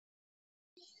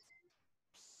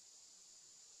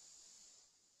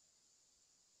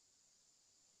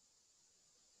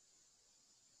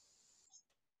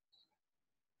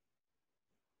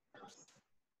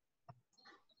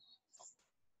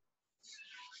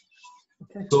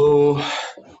Okay. So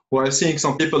while seeing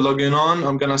some people logging on,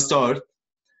 I'm gonna start.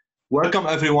 Welcome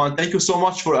everyone. Thank you so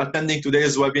much for attending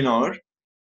today's webinar.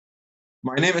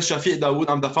 My name is Shafiq Dawood.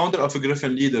 I'm the founder of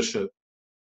Griffin Leadership.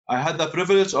 I had the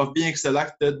privilege of being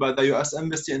selected by the US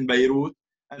Embassy in Beirut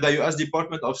and the US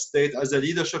Department of State as a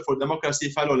Leadership for Democracy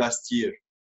Fellow last year.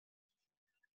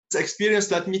 This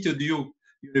experience led me to Duke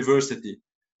University,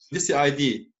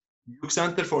 DCID, Duke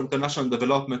Center for International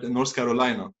Development in North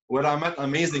Carolina, where I met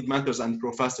amazing mentors and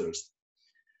professors.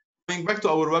 Coming back to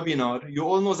our webinar, you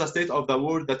all know the state of the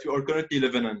world that we are currently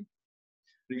living in.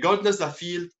 Regardless the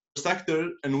field or sector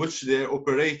in which they are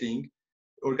operating,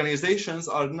 organizations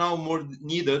are now more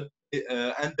needed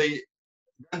than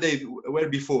they were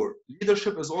before.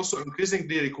 Leadership is also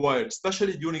increasingly required,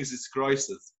 especially during this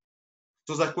crisis.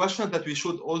 So the question that we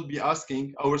should all be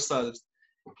asking ourselves,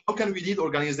 how can we lead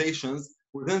organizations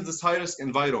within this high-risk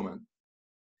environment?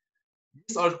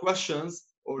 These are questions,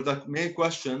 or the main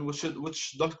question,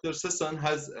 which Dr. Sisson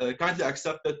has kindly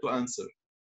accepted to answer.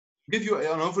 To give you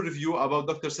an overview about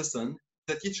Dr. Sisson,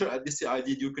 the teacher at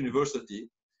DCID Duke University.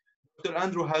 Dr.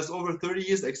 Andrew has over 30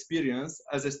 years experience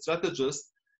as a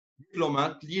strategist,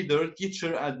 diplomat, leader,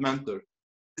 teacher, and mentor.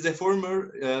 He is a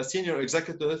former senior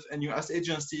executive in U.S.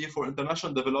 Agency for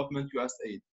International Development,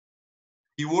 USAID.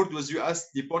 He worked with U.S.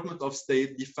 Department of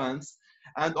State, Defense,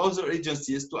 and other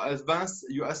agencies to advance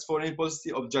U.S. foreign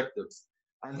policy objectives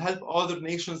and help other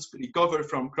nations recover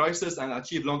from crisis and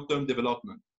achieve long-term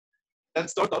development. And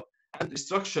startup and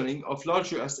restructuring of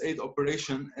large USAID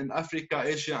operations in Africa,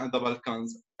 Asia, and the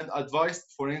Balkans, and advised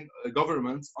foreign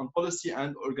governments on policy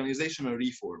and organizational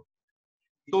reform.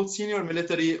 He taught senior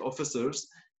military officers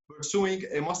pursuing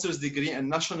a master's degree in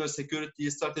national security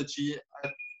strategy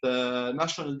at the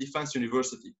National Defense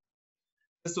University.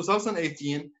 Since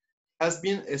 2018, has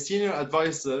been a senior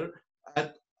advisor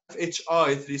at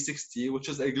FHI 360, which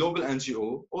is a global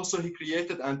NGO. Also, he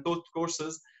created and taught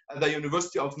courses at the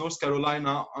University of North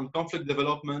Carolina on conflict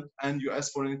development and US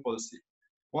foreign policy.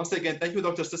 Once again, thank you,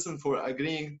 Dr. Sisson, for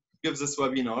agreeing to give this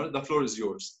webinar. The floor is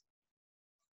yours.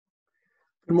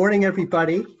 Good morning,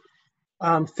 everybody.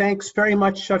 Thanks very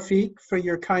much, Shafiq, for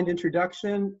your kind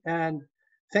introduction. And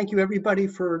thank you, everybody,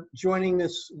 for joining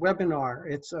this webinar.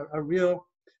 It's a real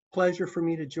pleasure for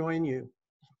me to join you.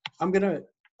 I'm going to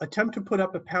attempt to put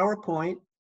up a PowerPoint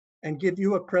and give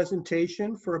you a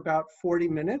presentation for about 40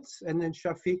 minutes. And then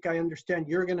Shafiq, I understand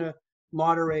you're going to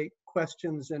moderate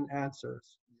questions and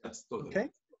answers. Yes, totally. Okay?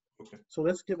 Okay. So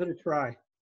let's give it a try.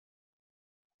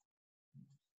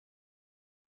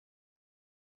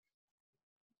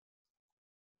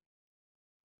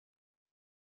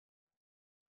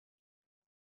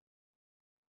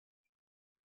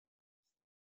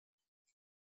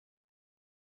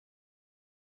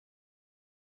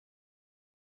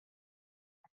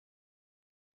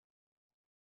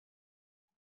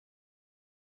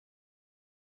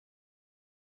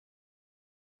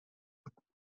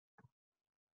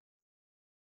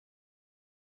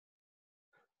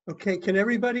 Okay, can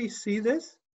everybody see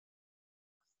this?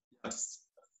 Yes.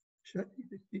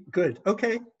 Good,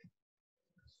 okay.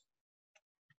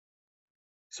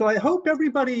 So I hope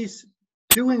everybody's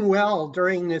doing well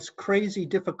during this crazy,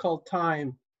 difficult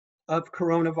time of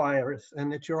coronavirus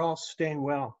and that you're all staying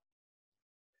well.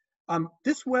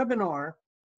 This webinar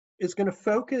is going to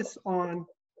focus on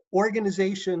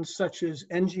organizations such as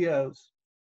NGOs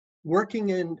working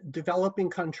in developing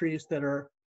countries that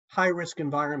are high-risk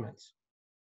environments.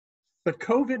 But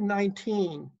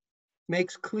COVID-19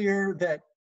 makes clear that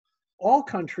all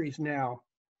countries now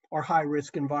are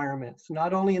high-risk environments,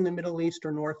 not only in the Middle East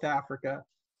or North Africa,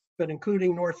 but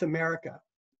including North America.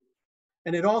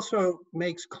 And it also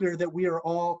makes clear that we are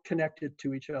all connected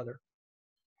to each other.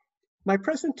 My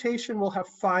presentation will have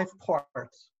 5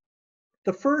 parts.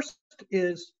 The first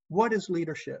is, what is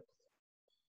leadership?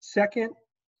 Second,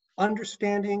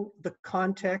 understanding the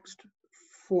context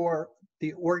for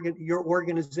your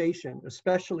organization,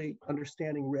 especially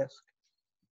understanding risk.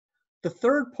 The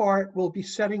third part will be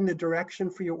setting the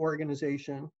direction for your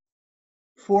organization.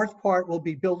 Fourth part will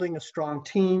be building a strong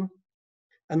team.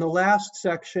 And the last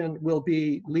section will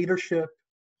be leadership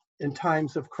in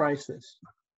times of crisis.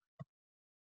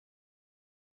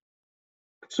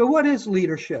 So what is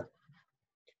leadership?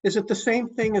 Is it the same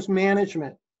thing as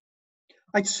management?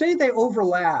 I'd say they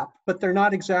overlap, but they're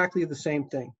not exactly the same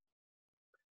thing.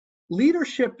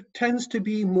 Leadership tends to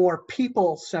be more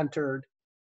people-centered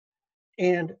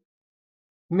and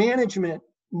management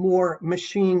more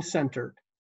machine-centered.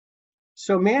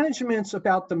 So management's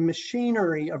about the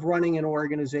machinery of running an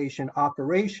organization,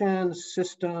 operations,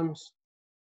 systems,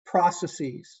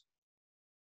 processes.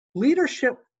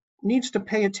 Leadership needs to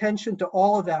pay attention to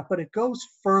all of that, but it goes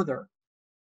further.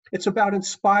 It's about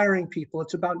inspiring people.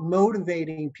 It's about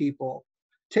motivating people,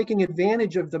 taking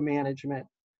advantage of the management,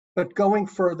 but going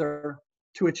further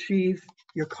to achieve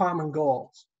your common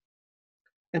goals.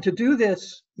 And to do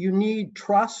this, you need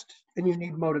trust and you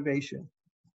need motivation.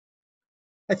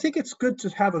 I think it's good to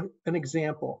have an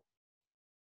example.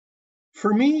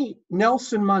 For me,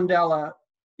 Nelson Mandela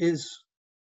is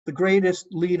the greatest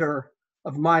leader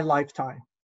of my lifetime.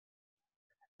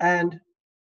 And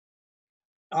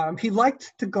he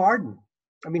liked to garden.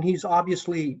 I mean, he's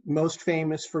obviously most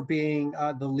famous for being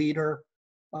the leader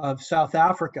of South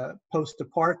Africa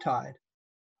post-apartheid.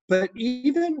 But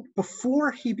even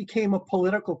before he became a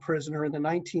political prisoner in the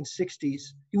 1960s,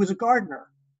 he was a gardener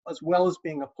as well as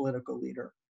being a political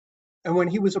leader. And when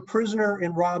he was a prisoner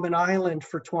in Robben Island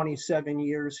for 27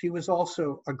 years, he was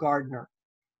also a gardener.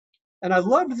 And I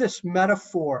love this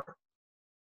metaphor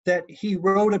that he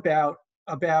wrote about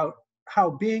how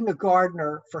being a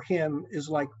gardener for him is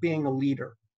like being a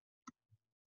leader.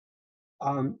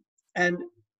 And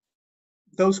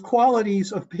those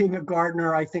qualities of being a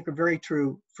gardener, I think, are very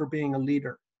true for being a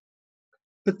leader.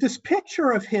 But this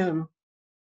picture of him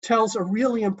tells a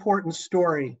really important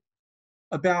story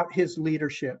about his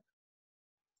leadership.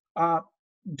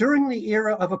 During the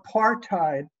era of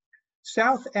apartheid,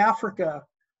 South Africa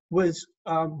was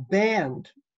banned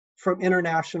from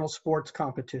international sports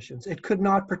competitions. It could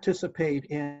not participate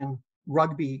in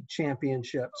rugby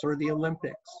championships or the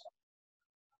Olympics.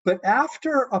 But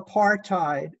after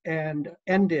apartheid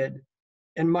ended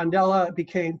and Mandela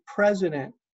became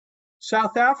president,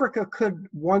 South Africa could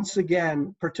once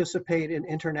again participate in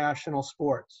international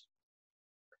sports.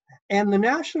 And the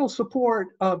national support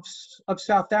of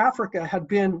South Africa had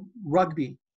been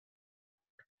rugby.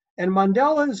 And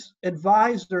Mandela's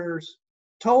advisors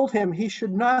told him he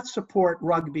should not support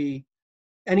rugby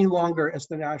any longer as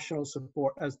the national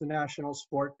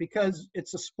sport because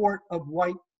it's a sport of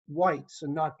whites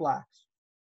and not blacks.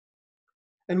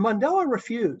 And Mandela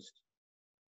refused.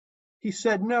 He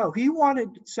said no. He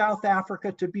wanted South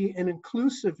Africa to be an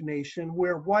inclusive nation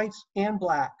where whites and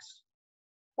blacks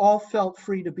all felt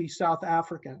free to be South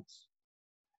Africans.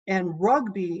 And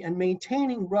rugby and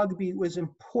maintaining rugby was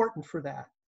important for that.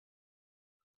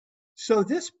 So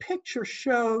this picture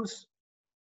shows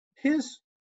his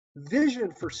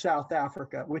vision for South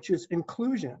Africa, which is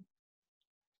inclusion.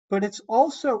 But it's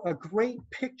also a great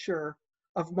picture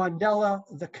of Mandela,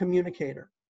 the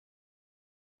communicator,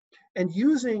 and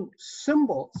using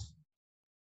symbols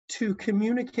to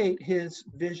communicate his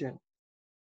vision.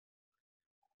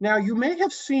 Now, you may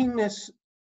have seen this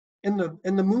in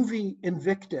the movie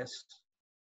Invictus,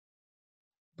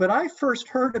 but I first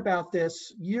heard about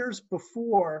this years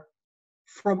before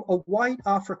from a white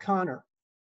Afrikaner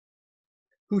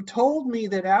who told me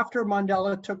that after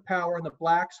Mandela took power and the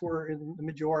blacks were in the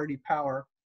majority power,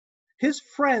 his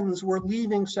friends were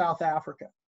leaving South Africa.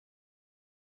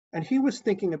 And he was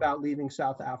thinking about leaving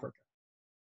South Africa.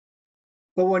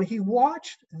 But when he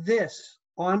watched this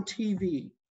on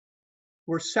TV,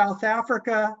 where South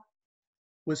Africa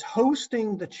was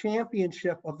hosting the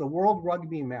championship of the World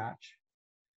Rugby match,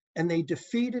 and they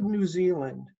defeated New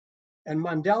Zealand, and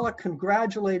Mandela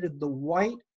congratulated the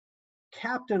white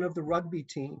captain of the rugby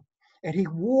team, and he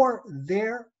wore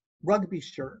their rugby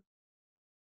shirt.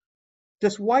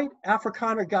 This white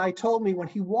Afrikaner guy told me when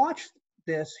he watched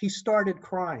this, he started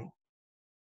crying.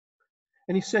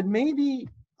 And he said, maybe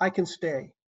I can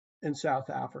stay in South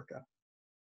Africa.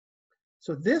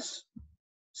 So this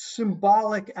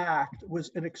symbolic act was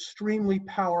an extremely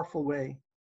powerful way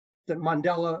that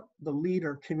Mandela, the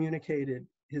leader, communicated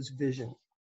his vision.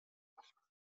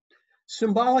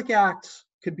 Symbolic acts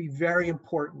could be very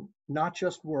important, not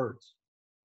just words.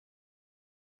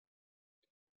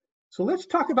 So let's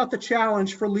talk about the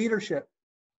challenge for leadership.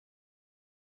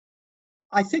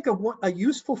 I think a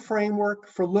useful framework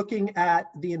for looking at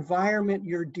the environment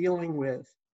you're dealing with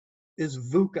is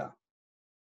VUCA.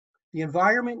 The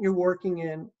environment you're working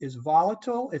in is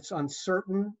volatile, it's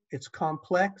uncertain, it's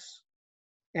complex,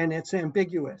 and it's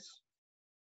ambiguous.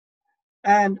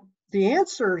 And the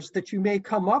answers that you may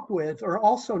come up with are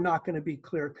also not going to be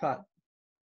clear-cut.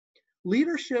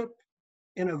 Leadership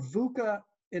in a VUCA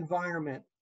environment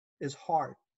is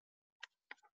hard.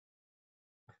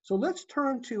 So let's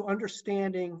turn to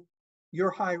understanding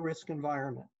your high-risk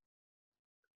environment.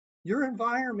 Your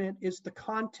environment is the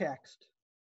context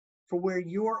for where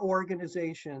your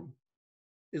organization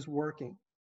is working.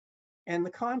 And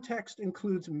the context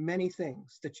includes many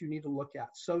things that you need to look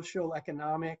at: social,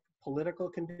 economic, political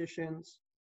conditions,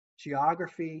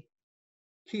 geography,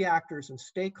 key actors and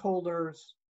stakeholders,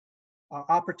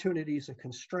 opportunities and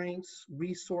constraints,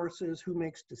 resources, who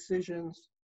makes decisions.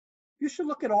 You should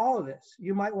look at all of this.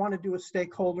 You might want to do a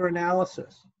stakeholder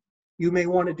analysis. You may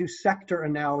want to do sector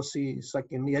analyses, like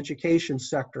in the education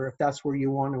sector, if that's where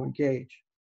you want to engage.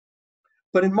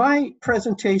 But in my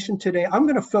presentation today, I'm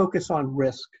going to focus on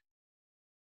risk,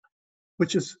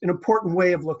 which is an important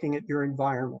way of looking at your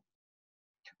environment.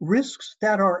 Risks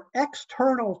that are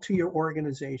external to your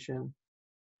organization,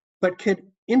 but could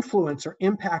influence or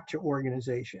impact your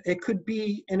organization. It could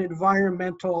be an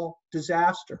environmental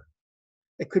disaster.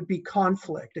 It could be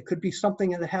conflict. It could be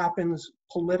something that happens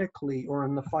politically or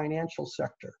in the financial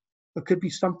sector. It could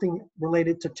be something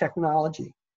related to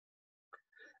technology.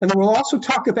 And then we'll also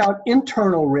talk about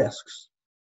internal risks,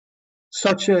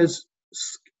 such as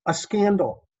a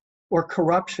scandal or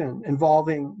corruption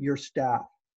involving your staff.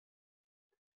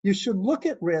 You should look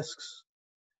at risks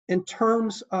in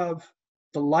terms of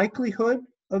the likelihood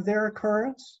of their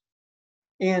occurrence,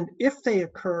 and if they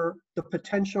occur, the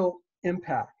potential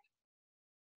impact,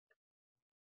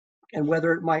 and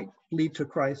whether it might lead to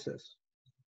crisis.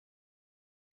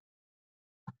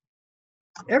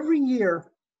 Every year,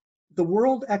 the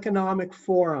World Economic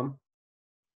Forum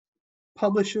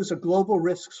publishes a global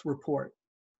risks report.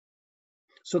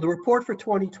 So the report for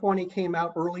 2020 came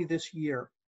out early this year,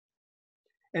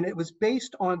 and it was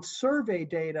based on survey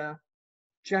data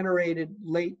generated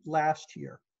late last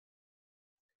year.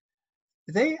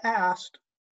 They asked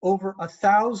over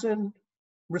 1,000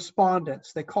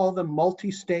 respondents. They call them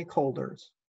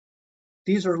multi-stakeholders.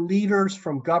 These are leaders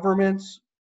from governments,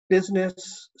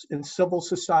 business, and civil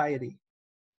society.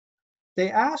 They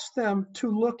asked them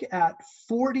to look at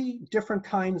 40 different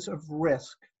kinds of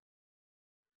risk,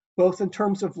 both in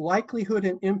terms of likelihood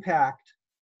and impact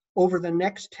over the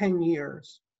next 10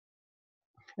 years,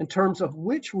 in terms of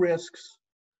which risks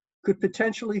could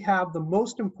potentially have the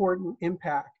most important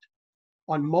impact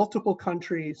on multiple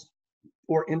countries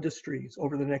or industries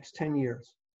over the next 10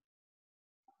 years.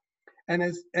 And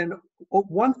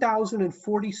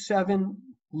 1,047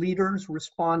 leaders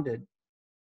responded.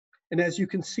 And as you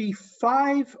can see,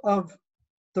 5 of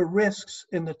the risks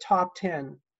in the top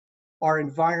 10 are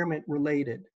environment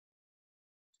related.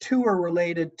 2 are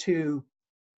related to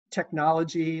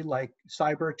technology, like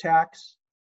cyber attacks.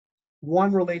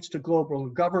 1 relates to global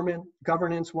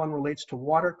governance, 1 relates to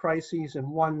water crises, and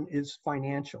 1 is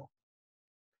financial.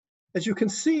 As you can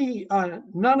see,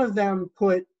 none of them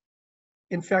put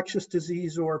infectious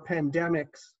disease or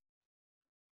pandemics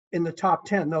in the top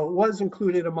 10, though it was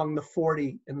included among the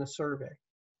 40 in the survey.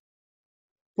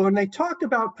 But when they talked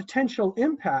about potential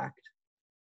impact,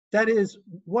 that is,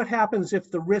 what happens if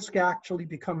the risk actually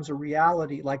becomes a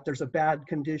reality, like there's a bad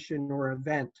condition or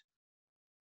event.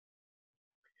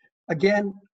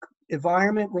 Again,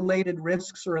 environment-related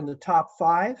risks are in the top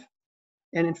 5,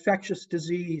 and infectious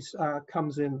disease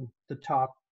comes in the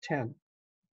top 10.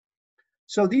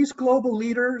 So these global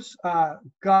leaders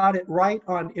got it right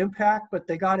on impact, but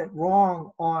they got it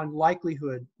wrong on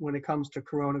likelihood when it comes to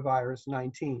coronavirus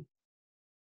 19.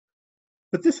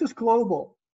 But this is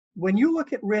global. When you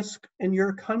look at risk in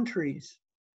your countries,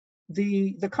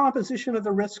 the composition of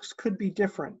the risks could be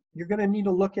different. You're going to need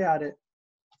to look at it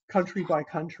country by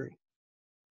country.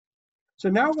 So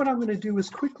now what I'm going to do is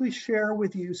quickly share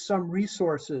with you some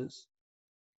resources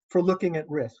for looking at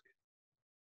risk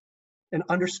and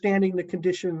understanding the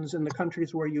conditions in the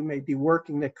countries where you may be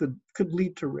working that could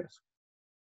lead to risk.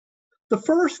 The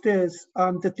first is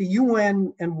that the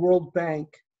UN and World Bank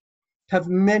have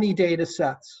many data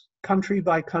sets, country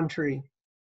by country,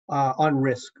 on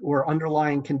risk or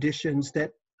underlying conditions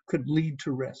that could lead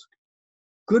to risk.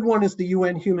 Good one is the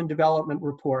UN Human Development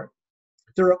Report.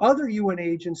 There are other UN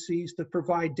agencies that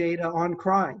provide data on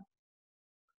crime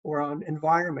or on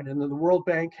environment, and then the World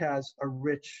Bank has a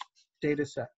rich data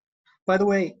set. By the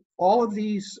way, all of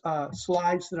these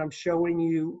slides that I'm showing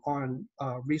you on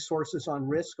resources on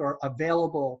risk are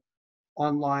available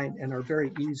online and are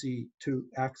very easy to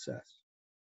access.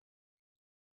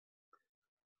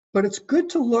 But it's good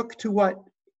to look to what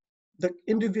the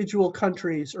individual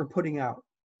countries are putting out.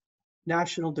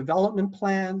 National development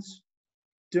plans,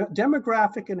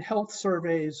 demographic and health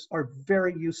surveys are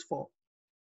very useful.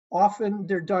 Often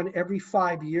they're done every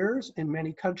 5 years in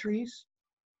many countries,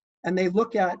 and they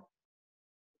look at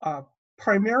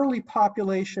primarily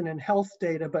population and health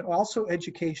data, but also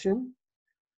education,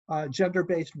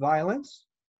 gender-based violence,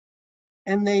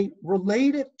 and they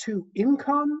relate it to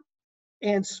income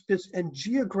and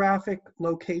geographic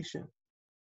location.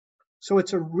 So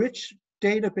it's a rich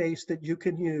database that you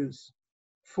can use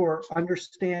for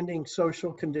understanding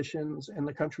social conditions in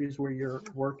the countries where you're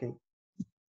working.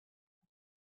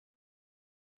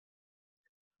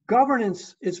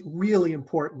 governance is really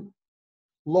important.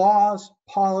 Laws,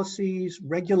 policies,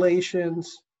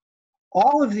 regulations,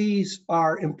 all of these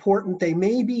are important. They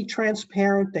may be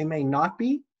transparent, they may not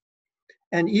be.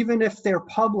 And even if they're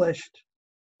published,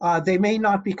 they may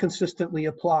not be consistently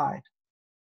applied.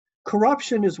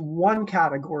 Corruption is one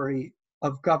category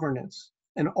of governance,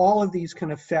 and all of these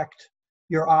can affect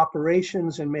your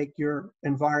operations and make your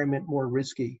environment more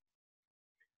risky.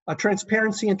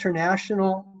 Transparency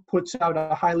International puts out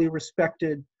a highly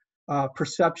respected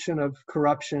perception of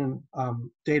corruption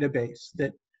database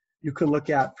that you can look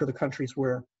at for the countries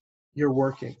where you're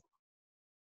working.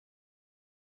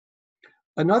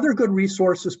 Another good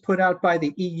resource is put out by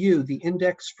the EU, the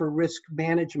Index for Risk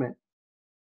Management.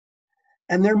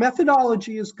 And their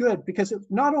methodology is good because it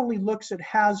not only looks at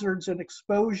hazards and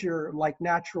exposure like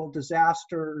natural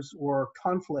disasters or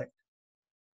conflict,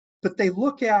 but they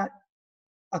look at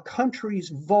a country's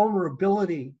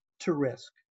vulnerability to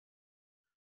risk,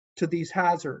 to these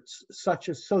hazards, such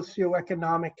as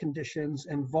socioeconomic conditions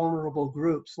and vulnerable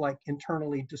groups like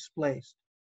internally displaced.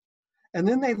 And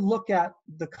then they look at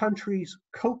the country's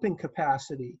coping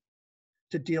capacity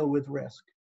to deal with risk.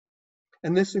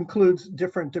 And this includes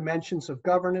different dimensions of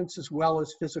governance as well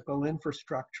as physical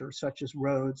infrastructure, such as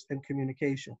roads and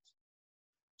communications.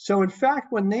 So in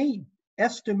fact, when they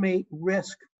estimate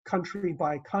risk country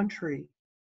by country,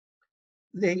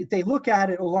 they look at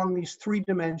it along these three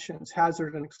dimensions: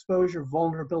 hazard and exposure,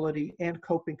 vulnerability, and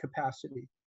coping capacity.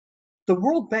 The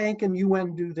World Bank and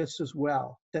UN do this as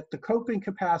well, that the coping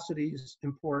capacity is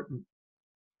important.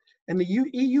 And the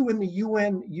EU and the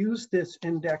UN use this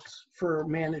index for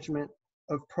management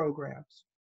of programs.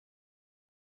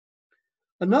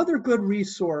 Another good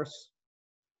resource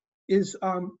is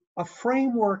a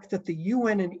framework that the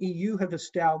UN and EU have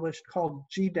established called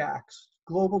GDAX,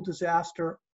 Global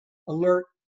Disaster Alert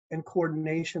and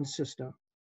Coordination System.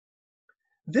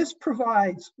 This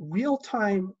provides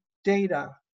real-time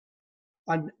data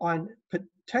on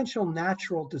potential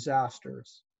natural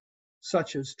disasters,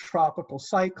 such as tropical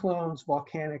cyclones,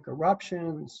 volcanic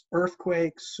eruptions,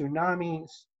 earthquakes, tsunamis,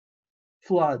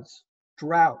 floods,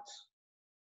 droughts.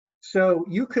 So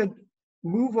you could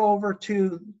move over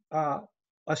to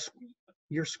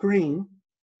your screen,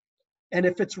 and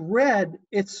if it's red,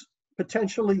 it's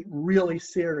potentially really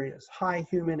serious, high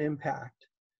human impact.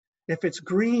 If it's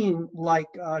green, like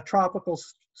tropical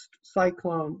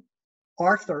cyclone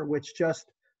Arthur, which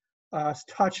just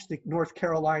touched the North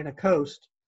Carolina coast,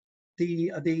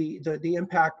 the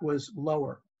impact was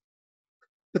lower.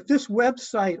 But this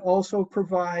website also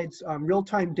provides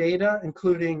real-time data,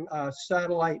 including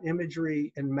satellite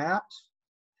imagery and maps,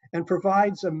 and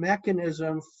provides a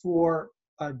mechanism for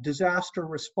disaster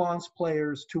response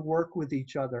players to work with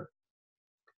each other.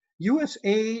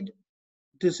 USAID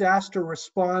disaster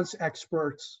response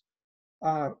experts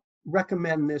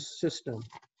recommend this system.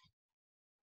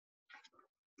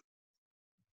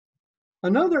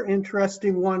 Another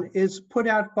interesting one is put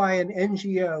out by an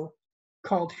NGO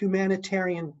called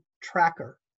Humanitarian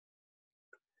Tracker.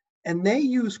 And they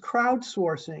use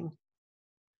crowdsourcing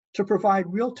to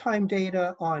provide real-time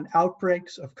data on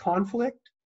outbreaks of conflict,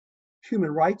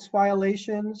 human rights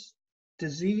violations,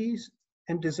 disease,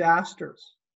 and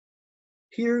disasters.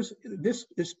 This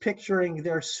is picturing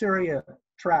their Syria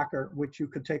tracker, which you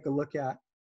could take a look at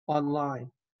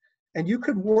online. And you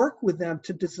could work with them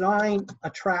to design a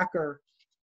tracker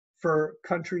for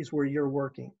countries where you're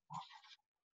working.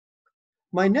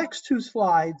 My next two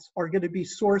slides are going to be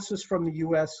sources from the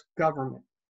US government.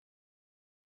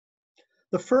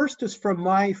 The first is from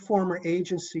my former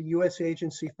agency, US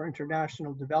Agency for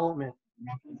International Development,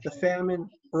 the Famine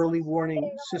Early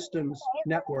Warning Systems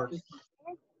Network.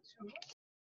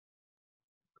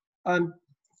 And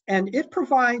it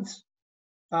provides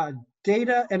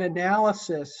data and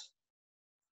analysis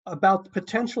about the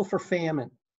potential for famine.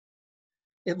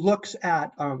 It looks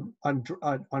at on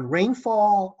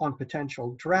rainfall, on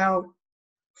potential drought,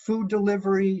 food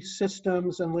delivery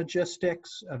systems and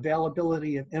logistics,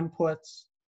 availability of inputs.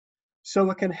 So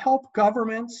it can help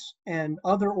governments and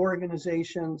other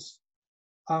organizations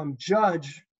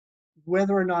judge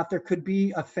whether or not there could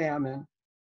be a famine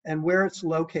and where it's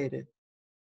located.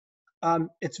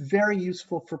 It's very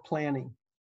useful for planning.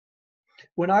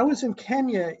 When I was in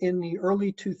Kenya in the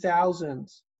early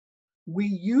 2000s, we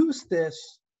used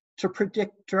this to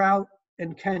predict drought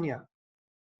in Kenya.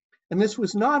 And this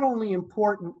was not only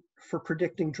important for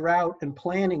predicting drought and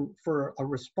planning for a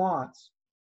response,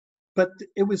 but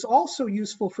it was also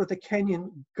useful for the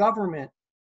Kenyan government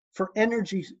for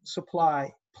energy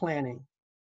supply planning,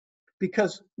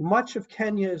 because much of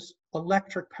Kenya's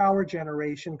electric power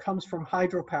generation comes from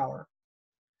hydropower.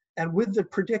 And with the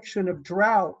prediction of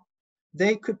drought,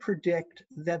 they could predict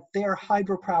that their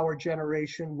hydropower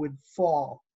generation would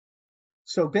fall.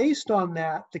 So based on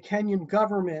that, the Kenyan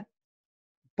government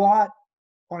bought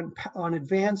on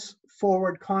advance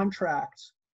forward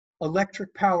contracts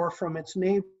electric power from its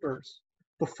neighbors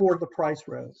before the price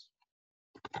rose.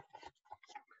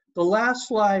 The last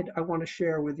slide I want to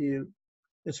share with you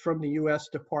is from the US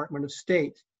Department of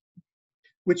State,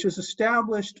 which has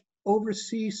established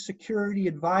overseas security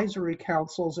advisory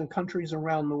councils in countries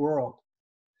around the world.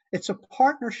 It's a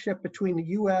partnership between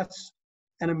the US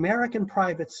and American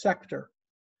private sector,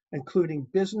 including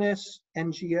business,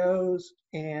 NGOs,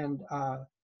 and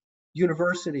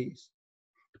universities,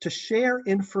 to share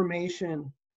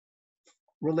information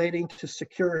relating to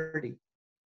security.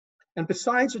 And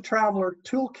besides a traveler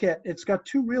toolkit, it's got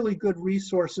two really good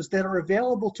resources that are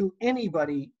available to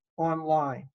anybody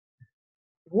online.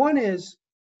 One is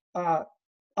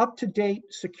up-to-date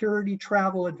security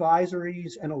travel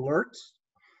advisories and alerts.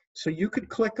 So you could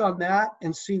click on that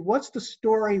and see what's the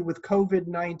story with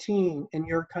COVID-19 in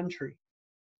your country.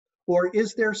 Or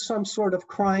is there some sort of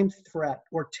crime threat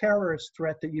or terrorist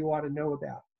threat that you ought to know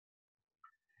about?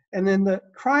 And then the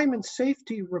crime and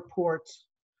safety reports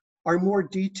are more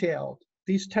detailed.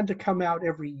 These tend to come out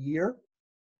every year.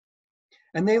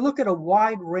 And they look at a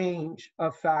wide range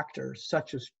of factors,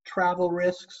 such as travel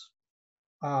risks,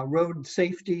 road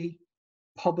safety,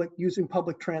 using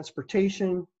public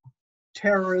transportation,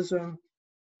 terrorism,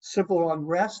 civil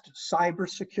unrest,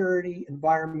 cybersecurity,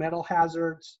 environmental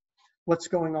hazards, what's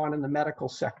going on in the medical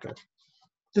sector.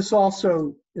 This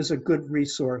also is a good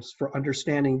resource for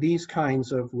understanding these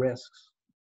kinds of risks.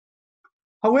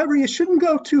 However, you shouldn't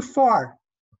go too far.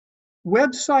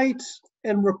 Websites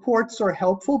and reports are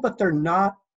helpful, but they're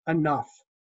not enough.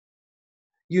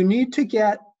 You need to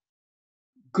get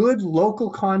good local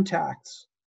contacts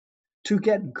to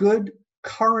get good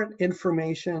current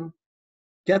information,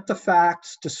 get the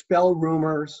facts, dispel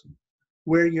rumors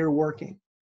where you're working,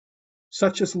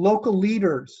 such as local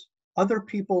leaders, other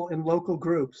people in local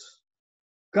groups,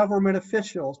 government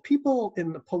officials, people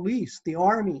in the police, the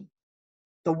army,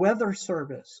 the weather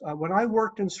service. When I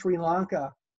worked in Sri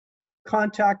Lanka,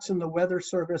 contacts in the weather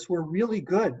service were really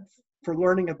good for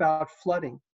learning about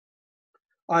flooding.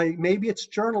 Maybe it's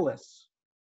journalists.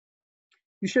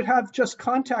 You should have just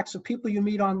contacts of people you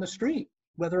meet on the street,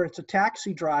 whether it's a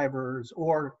taxi drivers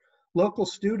or local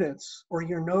students or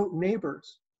your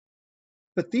neighbors.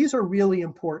 But these are really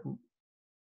important.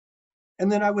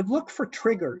 And then I would look for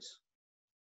triggers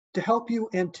to help you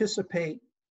anticipate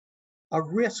a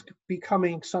risk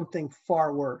becoming something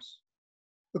far worse.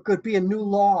 It could be a new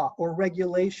law or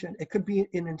regulation. It could be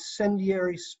an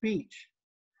incendiary speech,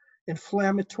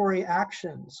 inflammatory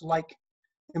actions like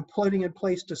putting in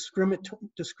place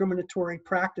discriminatory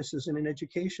practices in an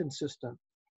education system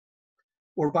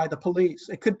or by the police.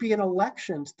 It could be in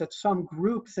elections that some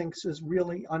group thinks is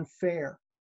really unfair,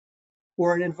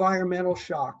 or an environmental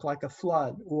shock like a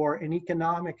flood or an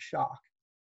economic shock.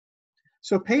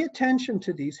 So pay attention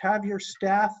to these, have your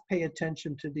staff pay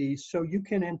attention to these so you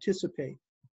can anticipate.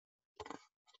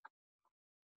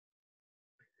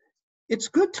 It's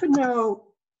good to know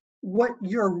what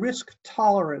your risk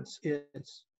tolerance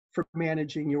is for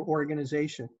managing your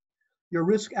organization, your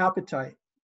risk appetite.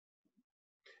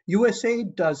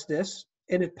 USAID does this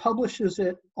and it publishes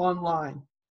it online.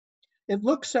 It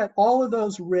looks at all of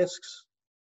those risks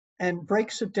and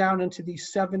breaks it down into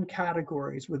these 7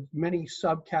 categories with many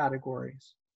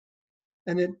subcategories.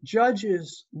 And it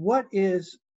judges what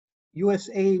is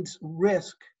USAID's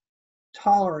risk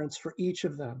tolerance for each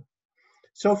of them.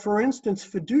 So for instance,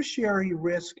 fiduciary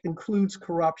risk includes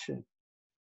corruption.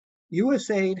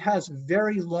 USAID has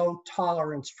very low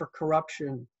tolerance for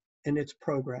corruption in its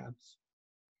programs.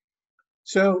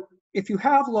 So if you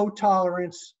have low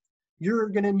tolerance, you're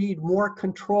going to need more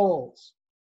controls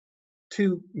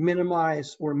to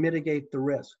minimize or mitigate the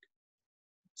risk.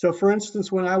 So for instance,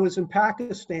 when I was in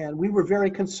Pakistan, we were very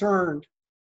concerned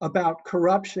about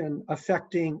corruption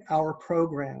affecting our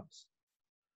programs.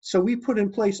 So we put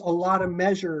in place a lot of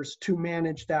measures to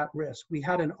manage that risk. We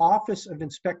had an Office of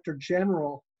Inspector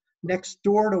General next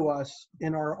door to us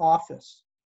in our office.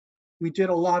 We did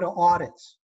a lot of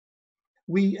audits.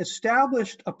 We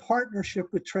established a partnership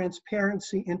with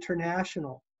Transparency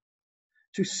International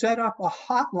to set up a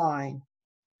hotline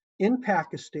in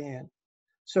Pakistan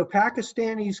so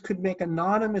Pakistanis could make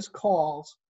anonymous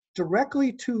calls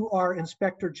directly to our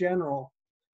Inspector General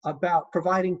about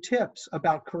providing tips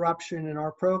about corruption in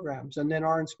our programs, and then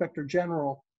our Inspector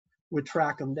General would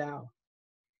track them down.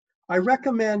 I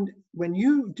recommend when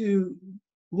you do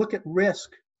look at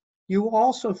risk, you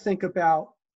also think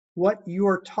about what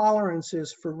your tolerance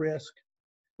is for risk,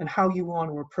 and how you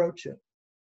want to approach it.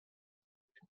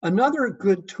 Another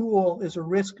good tool is a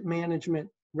risk management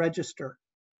register.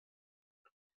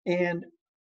 And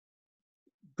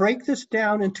break this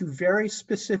down into very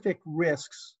specific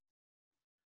risks,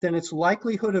 then its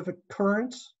likelihood of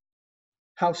occurrence,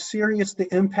 how serious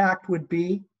the impact would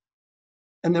be,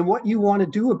 and then what you want to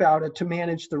do about it to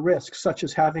manage the risk, such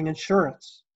as having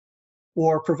insurance,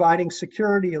 or providing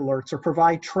security alerts, or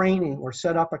provide training, or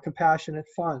set up a compassionate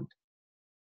fund.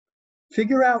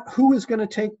 Figure out who is going to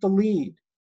take the lead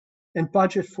and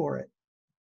budget for it.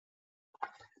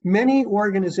 Many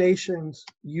organizations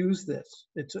use this.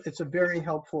 It's a very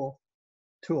helpful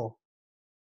tool.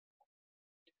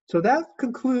 So that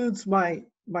concludes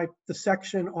the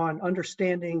section on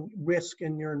understanding risk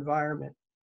in your environment.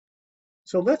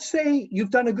 So let's say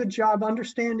you've done a good job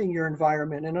understanding your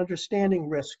environment and understanding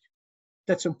risk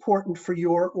that's important for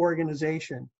your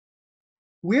organization.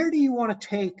 Where do you want to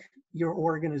take your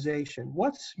organization?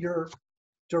 What's your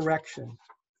direction?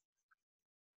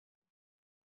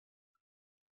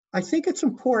 I think it's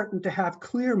important to have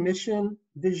clear mission,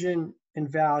 vision, and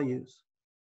values.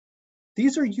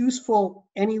 These are useful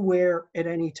anywhere at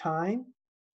any time,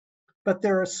 but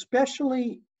they're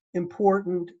especially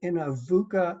important in a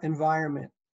VUCA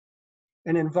environment,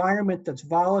 an environment that's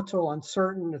volatile,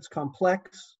 uncertain, it's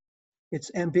complex,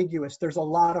 it's ambiguous, there's a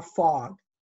lot of fog.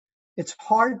 It's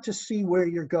hard to see where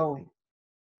you're going,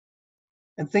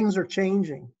 and things are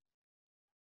changing.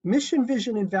 Mission,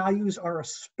 vision, and values are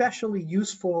especially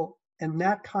useful in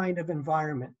that kind of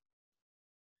environment.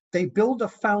 They build a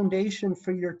foundation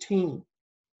for your team.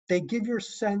 They give your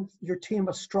team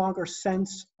a stronger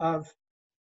sense of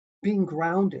being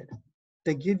grounded.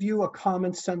 They give you a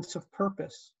common sense of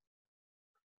purpose.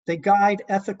 They guide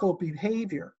ethical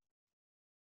behavior.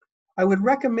 I would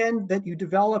recommend that you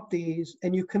develop these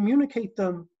and you communicate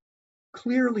them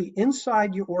clearly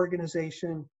inside your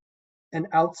organization and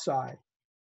outside.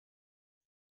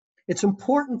 It's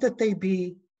important that they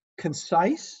be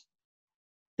concise,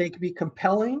 they can be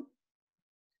compelling,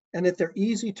 and that they're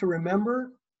easy to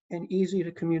remember and easy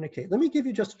to communicate. Let me give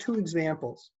you just two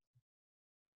examples.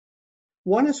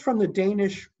 One is from the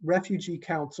Danish Refugee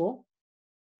Council,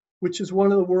 which is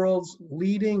one of the world's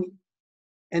leading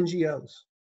NGOs.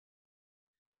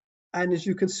 And as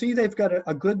you can see, they've got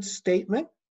a good statement.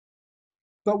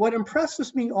 But what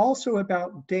impresses me also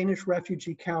about Danish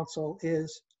Refugee Council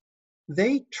is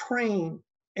they train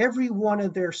every one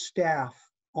of their staff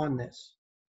on this.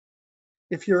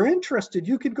 If you're interested,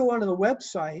 you could go onto the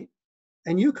website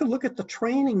and you could look at the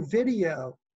training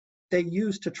video they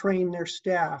use to train their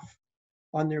staff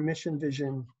on their mission,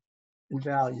 vision, and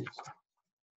values.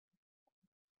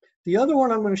 The other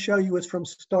one I'm going to show you is from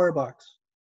Starbucks,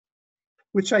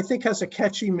 which I think has a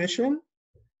catchy mission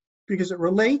because it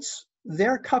relates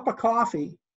their cup of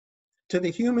coffee to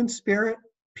the human spirit,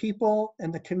 people,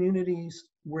 and the communities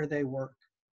where they work.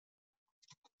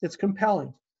 It's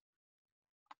compelling.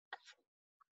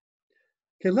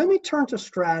 Okay, let me turn to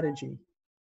strategy.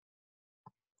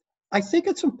 I think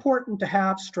it's important to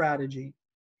have strategy.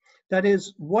 That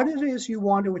is, what it is you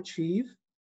want to achieve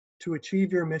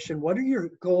your mission. What are your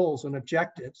goals and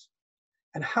objectives?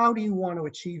 And how do you want to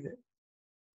achieve it?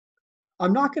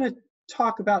 I'm not going to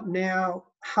talk about now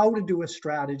how to do a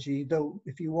strategy, though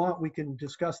if you want, we can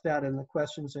discuss that in the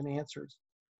questions and answers.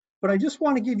 But I just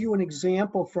want to give you an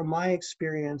example from my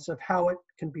experience of how it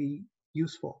can be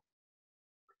useful.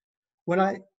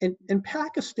 When in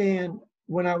Pakistan,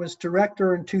 when I was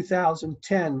director in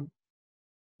 2010,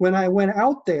 when I went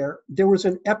out there, there was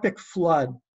an epic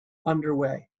flood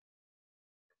underway.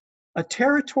 A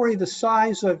territory the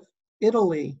size of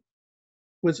Italy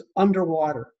was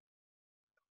underwater.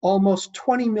 Almost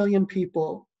 20 million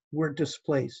people were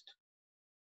displaced.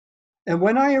 And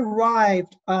when I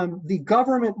arrived, the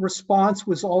government response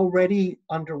was already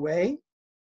underway,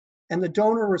 and the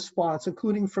donor response,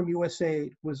 including from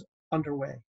USAID, was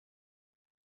underway.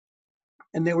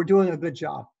 And they were doing a good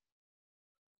job.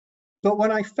 But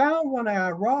what I found when I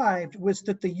arrived was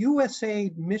that the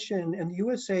USAID mission and the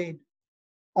USAID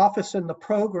office and the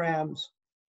programs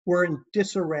were in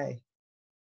disarray.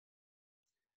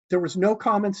 There was no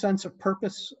common sense of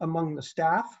purpose among the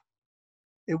staff.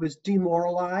 It was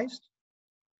demoralized.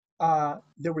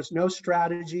 There was no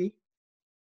strategy.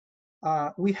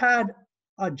 We had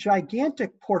a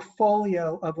gigantic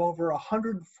portfolio of over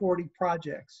 140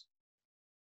 projects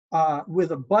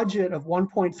with a budget of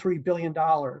 $1.3 billion,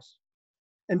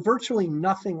 and virtually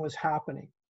nothing was happening.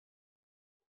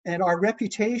 And our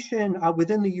reputation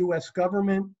within the US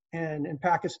government and in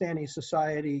Pakistani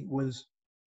society was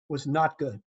not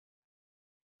good.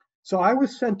 So I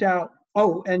was sent out.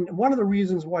 Oh, and one of the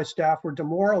reasons why staff were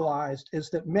demoralized is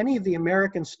that many of the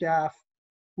American staff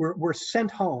were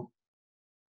sent home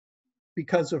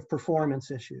because of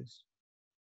performance issues.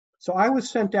 So I was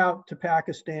sent out to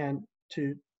Pakistan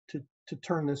to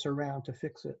turn this around, to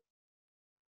fix it.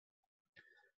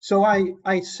 So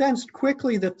I sensed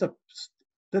quickly that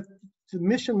the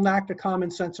mission lacked a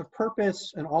common sense of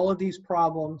purpose and all of these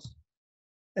problems.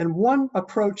 And one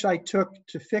approach I took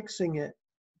to fixing it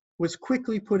was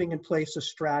quickly putting in place a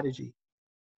strategy.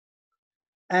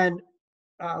 And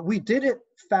we did it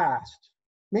fast,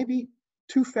 maybe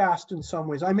too fast in some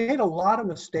ways. I made a lot of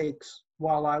mistakes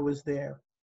while I was there.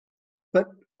 But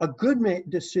a good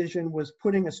decision was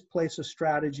putting in place a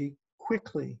strategy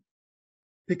quickly,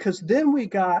 because then we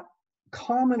got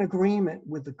common agreement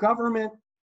with the government,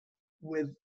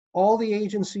 with all the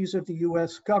agencies of the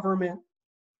US government,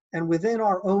 and within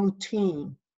our own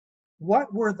team,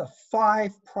 what were the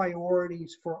 5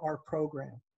 priorities for our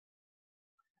program.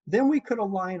 Then we could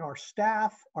align our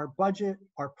staff, our budget,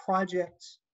 our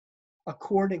projects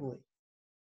accordingly.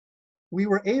 We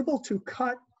were able to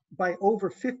cut by over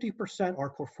 50% our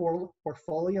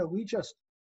portfolio. We just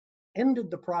ended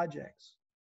the projects.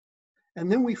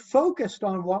 And then we focused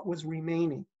on what was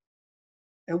remaining.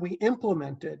 And we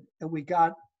implemented, and we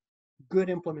got good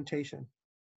implementation.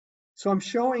 So I'm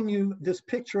showing you this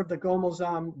picture of the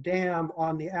Gomulzam Dam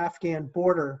on the Afghan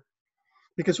border,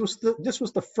 because this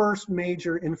was the first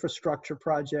major infrastructure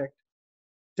project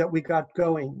that we got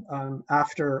going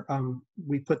after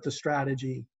we put the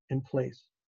strategy in place.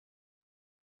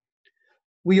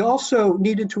 We also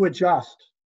needed to adjust.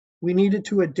 We needed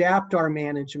to adapt our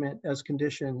management as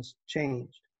conditions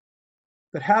changed.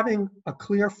 But having a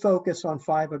clear focus on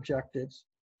 5 objectives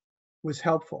was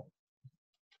helpful.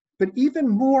 But even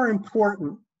more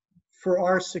important for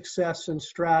our success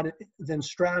than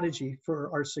strategy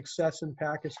for our success in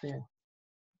Pakistan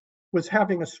was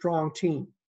having a strong team.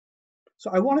 So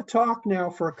I want to talk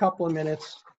now for a couple of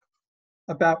minutes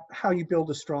about how you build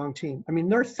a strong team. I mean,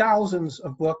 there are thousands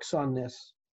of books on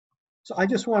this. So I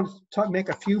just want to make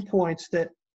a few points that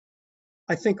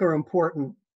I think are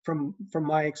important from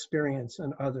my experience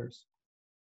and others.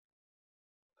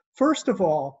 First of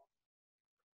all,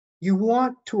 you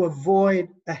want to avoid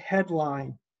a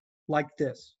headline like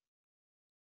this.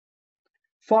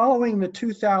 Following the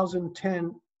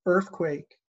 2010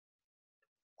 earthquake,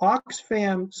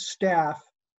 Oxfam staff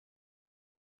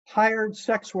hired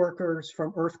sex workers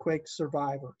from earthquake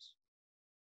survivors.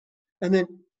 And then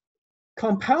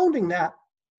compounding that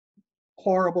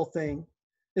horrible thing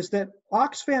is that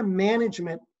Oxfam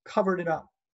management covered it up.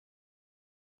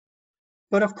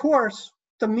 But of course,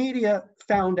 the media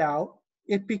found out,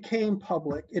 it became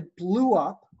public, it blew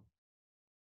up,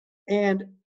 and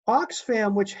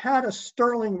Oxfam, which had a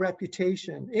sterling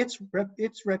reputation,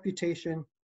 its reputation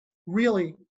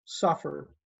really suffered.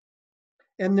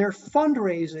 And their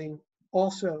fundraising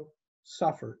also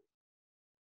suffered.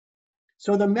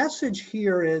 So the message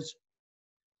here is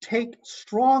take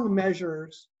strong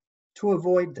measures to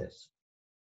avoid this.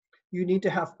 You need to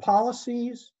have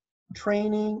policies,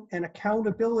 training, and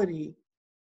accountability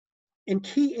in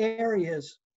key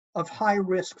areas of high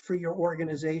risk for your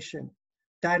organization.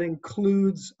 That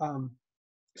includes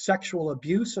sexual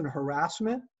abuse and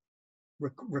harassment,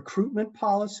 recruitment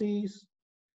policies.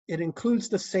 It includes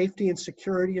the safety and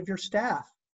security of your staff.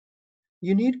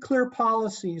 You need clear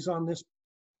policies on this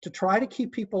to try to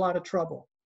keep people out of trouble.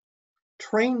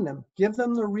 Train them, give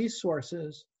them the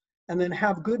resources, and then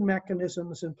have good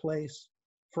mechanisms in place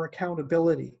for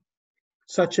accountability,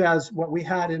 such as what we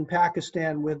had in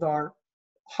Pakistan with our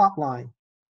hotline.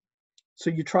 So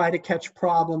you try to catch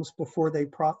problems before they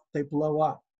blow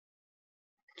up.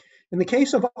 In the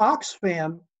case of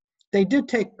Oxfam, they did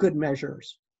take good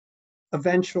measures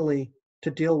eventually to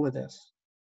deal with this.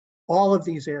 All of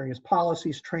these areas,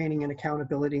 policies, training, and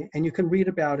accountability, and you can read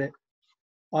about it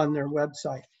on their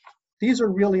website. These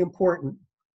are really important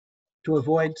to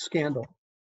avoid scandal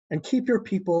and keep your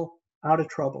people out of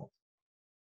trouble.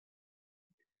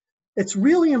 It's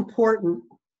really important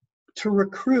to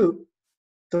recruit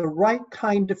the right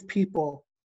kind of people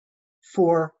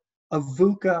for a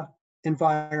VUCA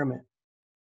environment.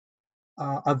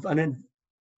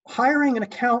 Hiring an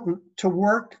accountant to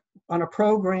work on a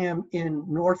program in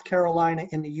North Carolina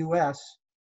in the US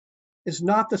is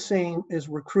not the same as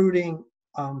recruiting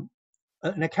an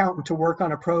accountant to work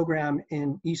on a program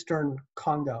in Eastern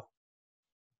Congo.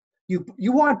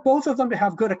 You want both of them to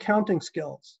have good accounting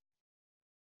skills,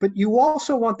 but you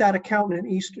also want that accountant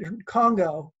in Eastern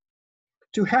Congo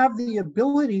to have the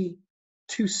ability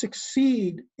to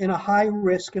succeed in a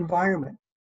high-risk environment.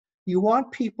 You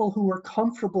want people who are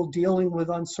comfortable dealing with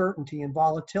uncertainty and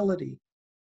volatility.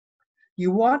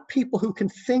 You want people who can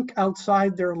think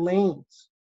outside their lanes.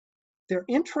 They're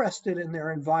interested in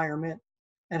their environment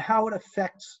and how it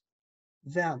affects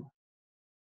them.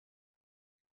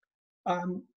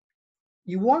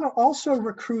 You want to also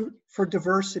recruit for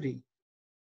diversity.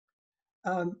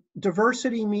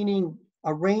 Diversity meaning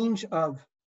a range of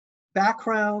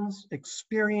backgrounds,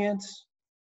 experience,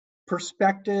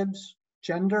 perspectives,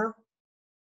 gender.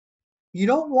 You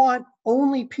don't want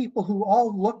only people who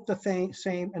all look the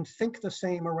same and think the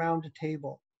same around a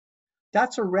table.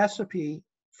 That's a recipe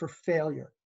for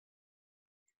failure.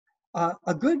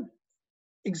 A good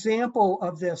example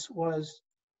of this was,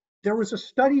 there was a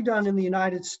study done in the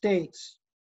United States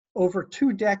over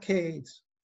 2 decades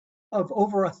of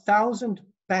over 1,000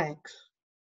 banks.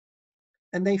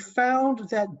 And they found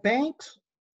that banks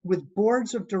with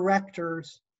boards of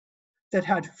directors that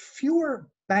had fewer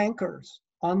bankers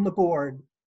on the board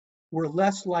were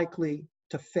less likely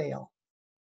to fail.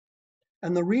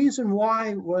 And the reason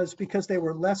why was because they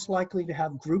were less likely to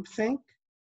have groupthink,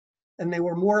 and they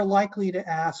were more likely to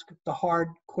ask the hard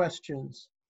questions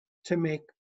to make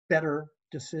better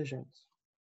decisions.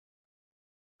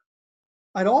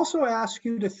 I'd also ask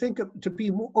you to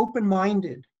be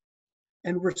open-minded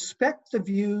and respect the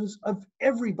views of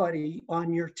everybody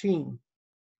on your team,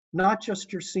 not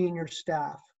just your senior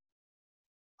staff.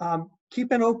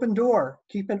 Keep an open door,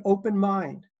 keep an open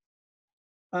mind.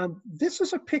 This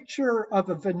is a picture of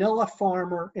a vanilla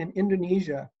farmer in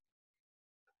Indonesia,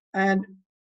 and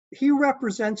he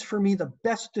represents for me the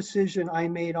best decision I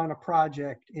made on a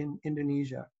project in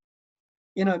Indonesia.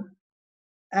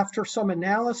 After some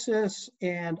analysis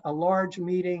and a large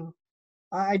meeting,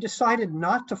 I decided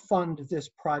not to fund this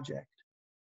project.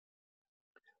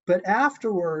 But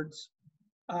afterwards,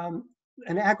 an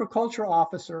agriculture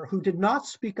officer who did not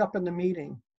speak up in the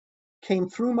meeting came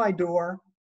through my door,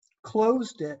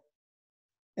 closed it,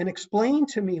 and explained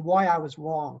to me why I was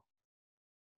wrong.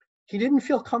 He didn't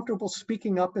feel comfortable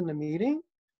speaking up in the meeting,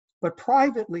 but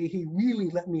privately, he really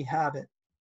let me have it.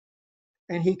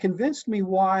 And he convinced me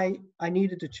why I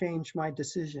needed to change my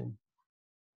decision.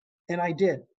 And I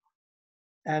did.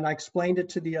 And I explained it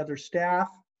to the other staff,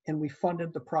 and we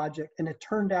funded the project, and it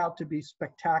turned out to be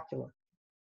spectacular.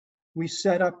 We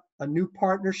set up a new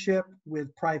partnership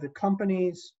with private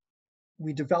companies.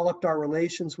 We developed our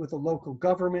relations with the local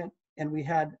government, and we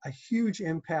had a huge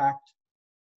impact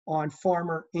on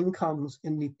farmer incomes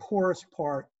in the poorest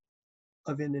part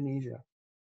of Indonesia.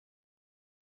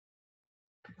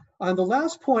 And the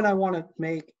last point I want to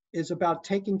make is about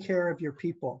taking care of your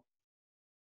people.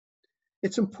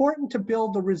 It's important to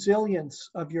build the resilience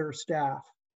of your staff,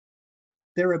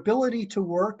 their ability to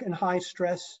work in high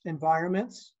stress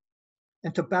environments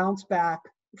and to bounce back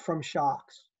from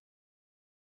shocks.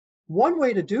 One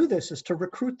way to do this is to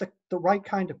recruit the right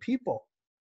kind of people,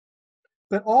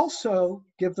 but also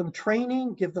give them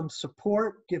training, give them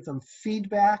support, give them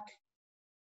feedback,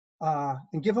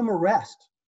 and give them a rest.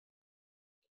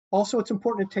 Also, it's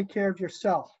important to take care of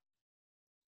yourself.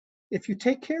 If you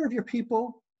take care of your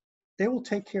people, they will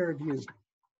take care of you.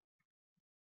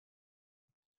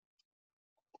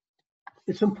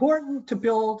 It's important to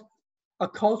build a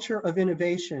culture of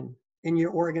innovation in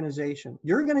your organization.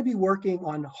 You're going to be working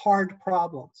on hard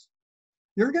problems.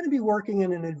 You're going to be working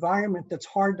in an environment that's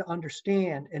hard to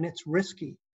understand and it's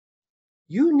risky.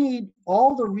 You need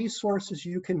all the resources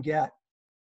you can get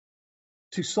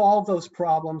to solve those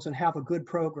problems and have a good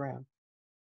program.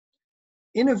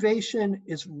 Innovation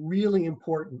is really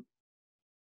important.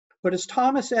 But as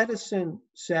Thomas Edison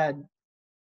said,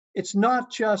 it's not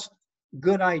just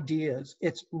good ideas,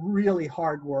 it's really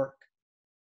hard work.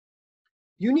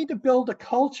 You need to build a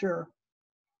culture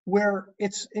where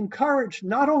it's encouraged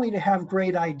not only to have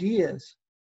great ideas,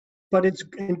 but it's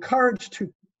encouraged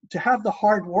to have the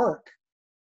hard work,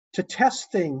 to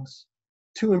test things,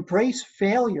 to embrace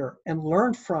failure and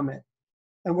learn from it,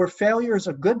 and where failure is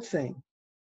a good thing.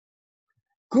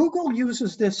 Google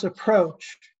uses this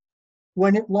approach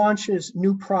when it launches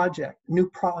new products.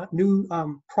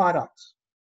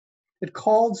 It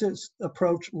calls its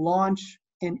approach launch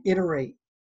and iterate.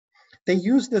 They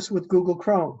use this with Google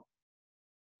Chrome.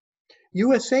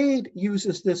 USAID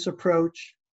uses this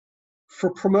approach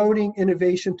for promoting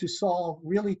innovation to solve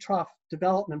really tough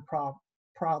development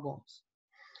problems.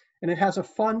 And it has a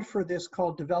fund for this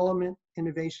called Development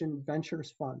Innovation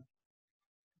Ventures Fund.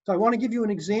 So I want to give you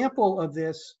an example of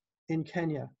this in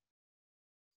Kenya.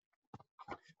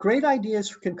 Great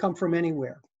ideas can come from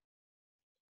anywhere.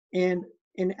 And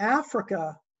in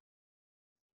Africa,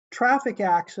 traffic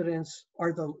accidents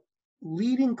are the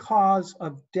leading cause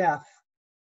of death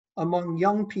among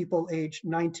young people aged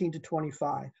 19 to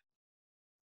 25.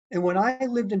 And when I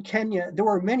lived in Kenya, there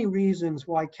were many reasons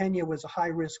why Kenya was a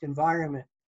high-risk environment.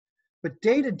 But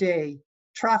day-to-day,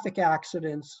 traffic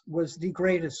accidents was the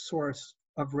greatest source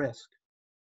of risk.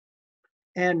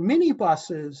 And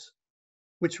minibuses,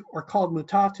 which are called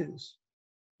matatus,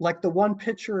 like the one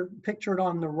pictured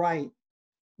on the right,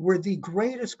 were the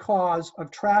greatest cause of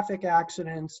traffic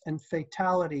accidents and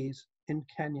fatalities in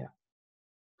Kenya.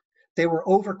 They were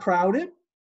overcrowded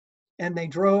and they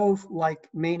drove like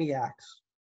maniacs.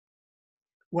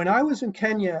 When I was in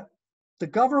Kenya, the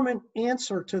government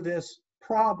answer to this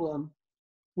problem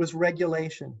was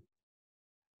regulation,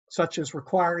 such as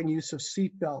requiring use of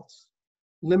seatbelts,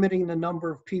 limiting the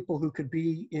number of people who could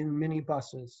be in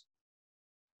minibuses.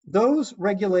 Those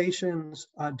regulations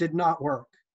did not work,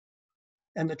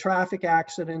 and the traffic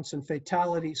accidents and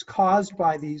fatalities caused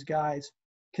by these guys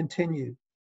continued.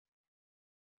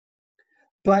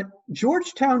 But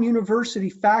Georgetown University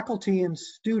faculty and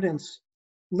students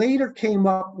later came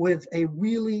up with a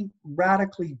really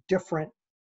radically different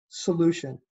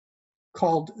solution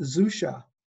called Zusha.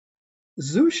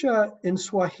 Zusha in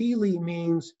Swahili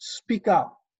means speak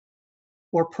up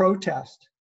or protest.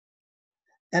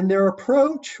 And their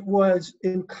approach was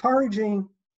encouraging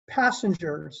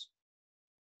passengers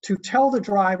to tell the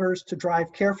drivers to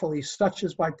drive carefully, such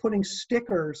as by putting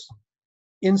stickers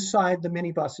inside the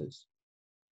minibuses.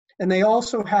 And they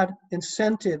also had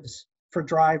incentives for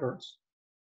drivers.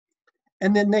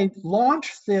 And then they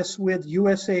launched this with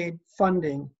USAID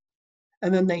funding,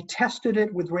 and then they tested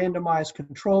it with randomized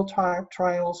control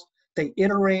trials. They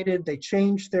iterated, they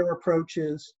changed their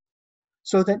approaches,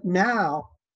 so that now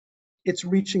it's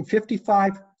reaching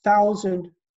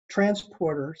 55,000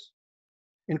 transporters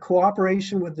in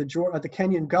cooperation with the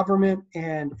Kenyan government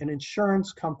and an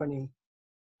insurance company,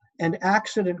 and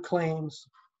accident claims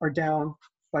are down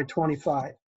by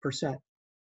 25%.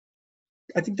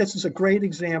 I think this is a great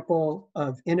example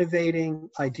of innovating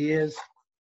ideas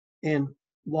and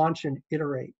launch and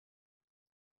iterate.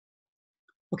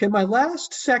 Okay, my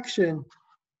last section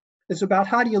is about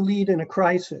how do you lead in a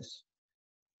crisis.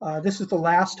 This is the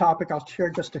last topic. I'll share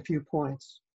just a few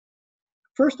points.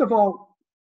 First of all,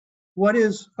 what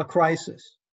is a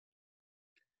crisis?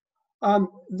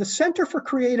 The Center for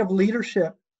Creative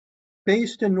Leadership,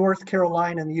 based in North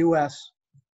Carolina in the US,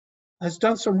 has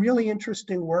done some really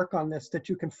interesting work on this that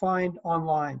you can find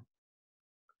online.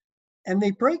 And they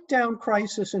break down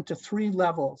crisis into 3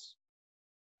 levels.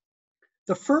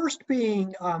 The first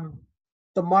being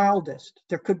the mildest.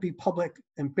 There could be public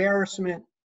embarrassment.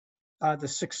 The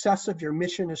success of your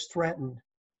mission is threatened.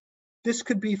 This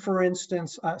could be, for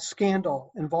instance, a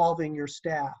scandal involving your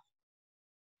staff.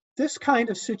 This kind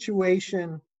of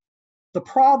situation, the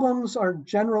problems are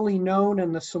generally known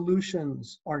and the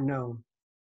solutions are known.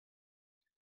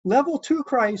 Level 2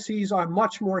 crises are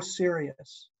much more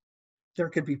serious. There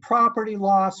could be property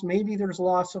loss, maybe there's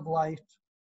loss of life,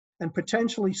 and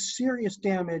potentially serious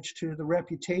damage to the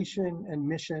reputation and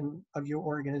mission of your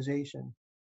organization.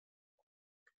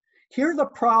 Here, the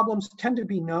problems tend to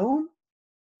be known,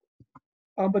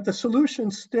 but the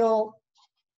solutions still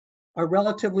are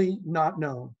relatively not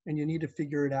known, and you need to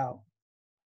figure it out.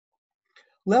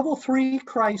 Level 3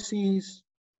 crises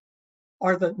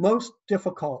are the most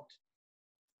difficult.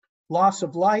 Loss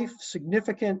of life,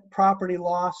 significant property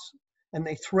loss, and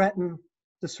they threaten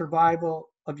the survival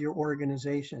of your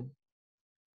organization.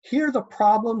 Here, the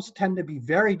problems tend to be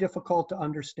very difficult to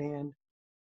understand,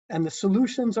 and the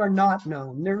solutions are not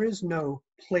known. There is no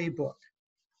playbook.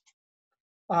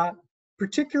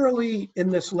 Particularly in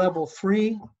this level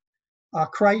 3,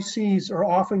 crises are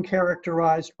often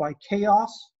characterized by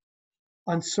chaos,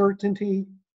 uncertainty,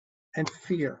 and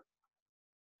fear.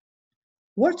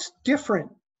 What's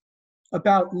different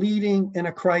about leading in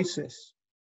a crisis?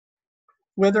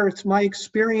 Whether it's my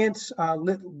experience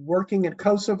working in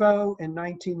Kosovo in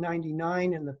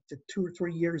 1999 and the 2 or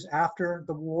 3 years after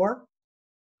the war,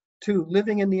 to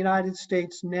living in the United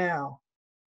States now.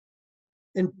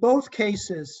 In both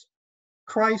cases,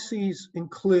 crises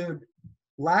include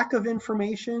lack of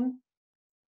information,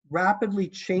 rapidly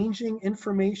changing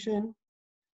information,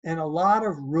 and a lot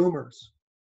of rumors.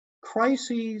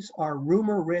 Crises are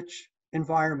rumor-rich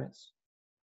environments.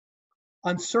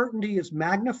 Uncertainty is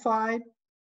magnified,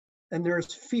 and there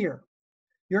is fear.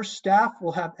 Your staff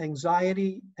will have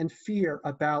anxiety and fear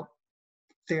about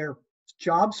their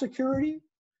job security,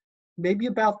 maybe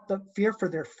about the fear for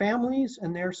their families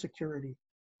and their security.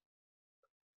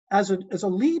 As a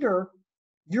leader,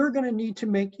 you're going to need to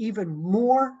make even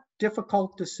more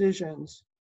difficult decisions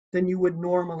than you would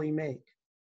normally make.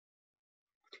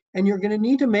 And you're going to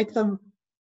need to make them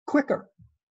quicker.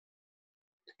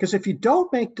 Because if you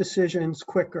don't make decisions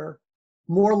quicker,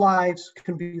 more lives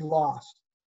can be lost.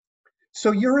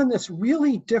 So you're in this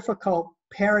really difficult,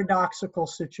 paradoxical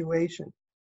situation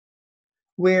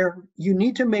where you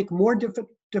need to make more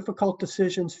difficult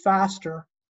decisions faster,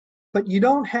 but you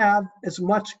don't have as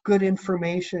much good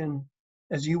information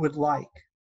as you would like.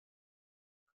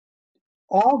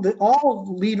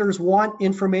 All leaders want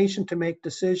information to make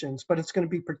decisions, but it's going to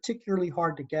be particularly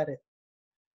hard to get it.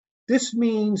 This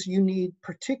means you need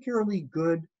particularly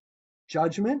good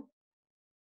judgment,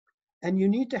 and you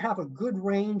need to have a good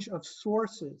range of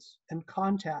sources and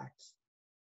contacts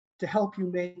to help you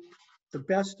make the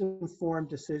best informed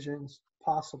decisions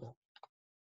possible.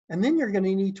 And then you're going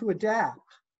to need to adapt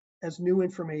as new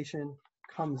information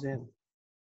comes in.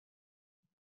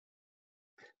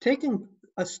 Taking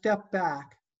a step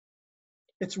back,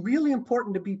 it's really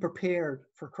important to be prepared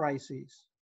for crises.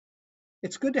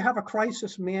 It's good to have a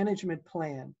crisis management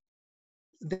plan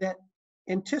that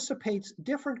anticipates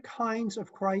different kinds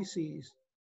of crises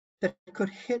that could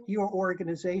hit your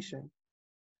organization.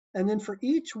 And then for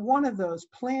each one of those,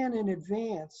 plan in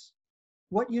advance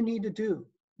what you need to do.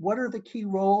 What are the key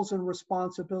roles and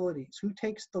responsibilities? Who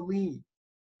takes the lead?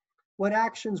 What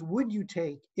actions would you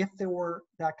take if there were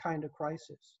that kind of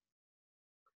crisis?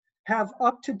 Have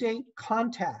up-to-date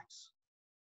contacts,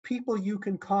 people you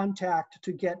can contact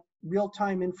to get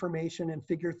real-time information and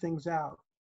figure things out.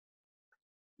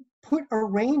 Put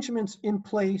arrangements in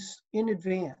place in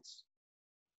advance.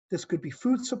 This could be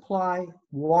food supply,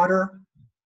 water.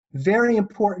 Very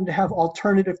important to have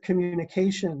alternative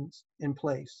communications in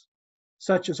place,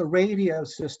 such as a radio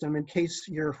system in case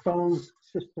your phone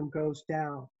system goes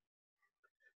down.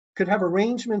 Could have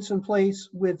arrangements in place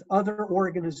with other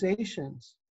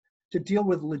organizations to deal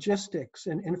with logistics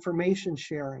and information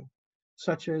sharing,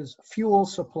 such as fuel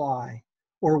supply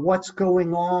or what's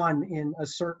going on in a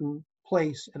certain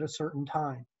place at a certain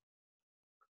time.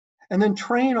 And then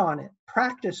train on it,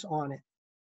 practice on it.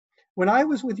 When I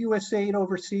was with USAID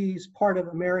overseas, part of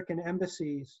American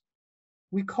embassies,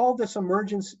 we called this an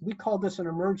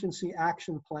emergency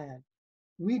action plan.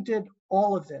 We did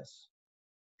all of this,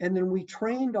 and then we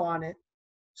trained on it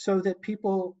so that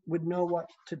people would know what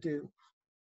to do.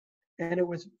 And it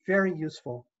was very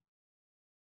useful.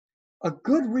 A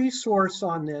good resource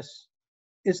on this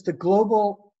is the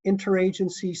Global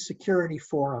Interagency Security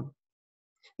Forum.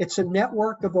 It's a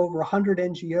network of over 100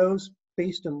 NGOs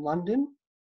based in London,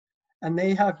 and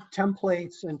they have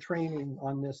templates and training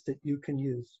on this that you can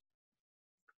use.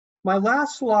 My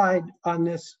last slide on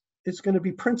this is going to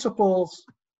be principles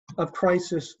of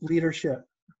crisis leadership.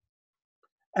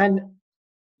 And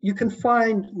you can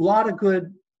find a lot of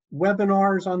good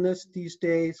webinars on this these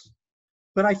days,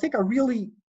 but I think a really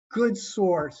good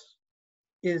source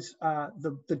is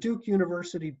the Duke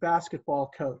University basketball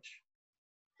coach.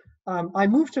 I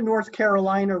moved to North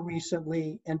Carolina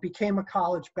recently and became a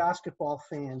college basketball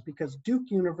fan because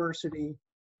Duke University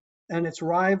and its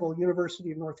rival,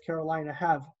 University of North Carolina,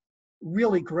 have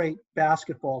really great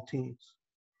basketball teams.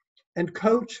 And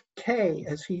Coach K,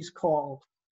 as he's called,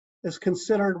 is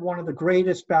considered one of the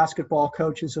greatest basketball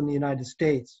coaches in the United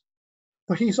States.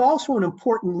 But he's also an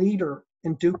important leader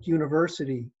in Duke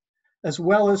University, as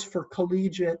well as for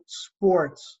collegiate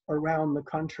sports around the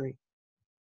country.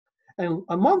 And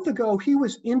a month ago, he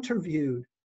was interviewed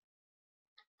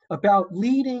about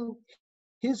leading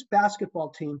his basketball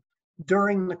team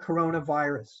during the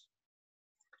coronavirus.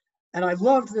 And I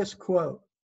love this quote.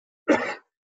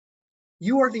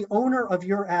 You are the owner of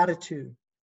your attitude.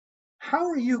 How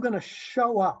are you going to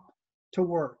show up to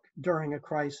work during a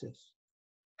crisis?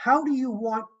 How do you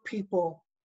want people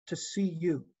to see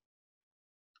you?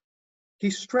 He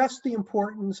stressed the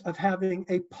importance of having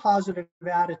a positive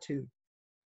attitude.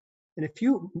 And if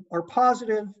you are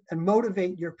positive and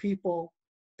motivate your people,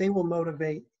 they will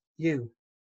motivate you.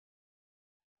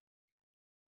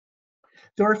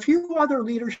 There are a few other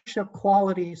leadership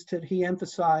qualities that he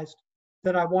emphasized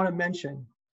that I want to mention.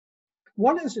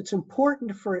 One is it's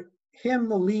important for him,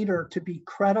 the leader, to be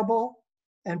credible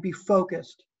and be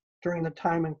focused during the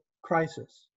time of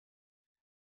crisis.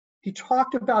 He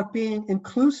talked about being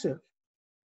inclusive,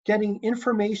 getting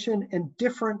information and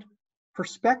different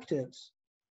perspectives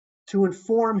to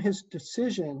inform his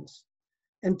decisions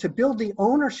and to build the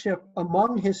ownership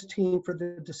among his team for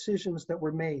the decisions that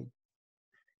were made.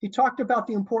 He talked about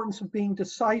the importance of being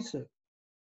decisive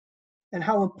and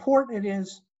how important it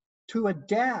is to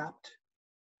adapt,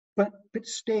 but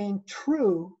staying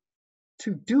true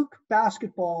to Duke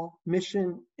basketball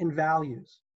mission and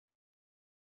values.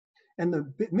 And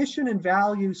the mission and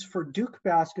values for Duke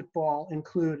basketball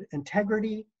include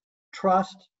integrity,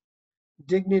 trust,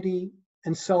 dignity,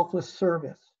 and selfless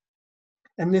service.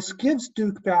 And this gives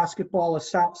Duke basketball a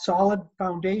solid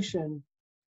foundation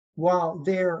while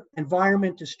their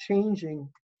environment is changing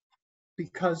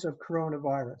because of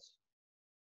coronavirus.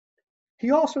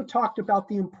 He also talked about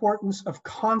the importance of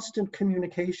constant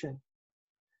communication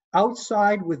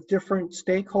outside with different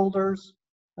stakeholders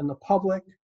and the public,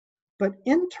 but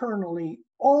internally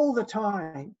all the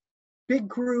time, big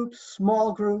groups,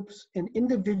 small groups, and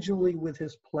individually with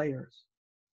his players.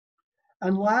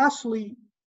 And lastly,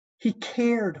 he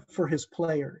cared for his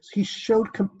players. He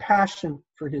showed compassion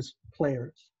for his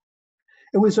players.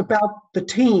 It was about the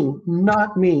team,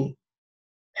 not me.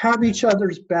 Have each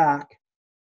other's back,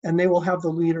 and they will have the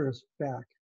leaders back.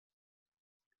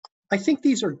 I think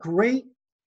these are great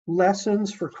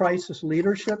lessons for crisis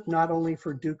leadership, not only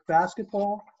for Duke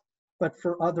basketball, but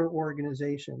for other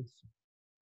organizations.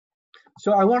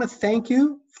 So I want to thank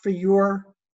you for your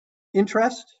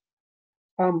interest.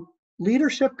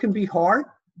 Leadership can be hard.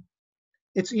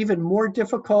 It's even more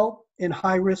difficult in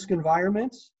high-risk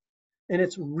environments, and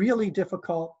it's really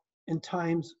difficult in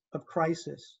times of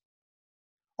crisis.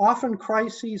 Often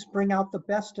crises bring out the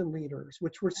best in leaders,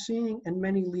 which we're seeing in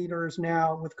many leaders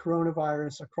now with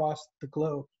coronavirus across the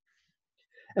globe.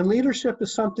 And leadership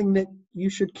is something that you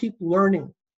should keep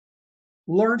learning.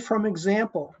 Learn from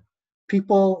example,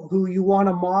 people who you want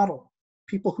to model,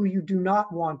 people who you do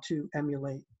not want to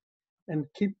emulate, and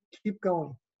keep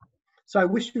going. So I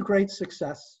wish you great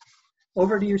success.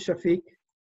 Over to you, Shafiq.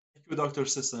 Thank you, Dr.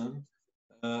 Sisson.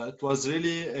 It was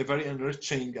really a very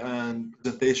enriching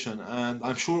presentation, and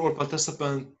I'm sure all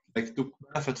participants took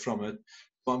benefit from it.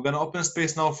 So I'm going to open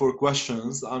space now for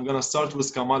questions. I'm going to start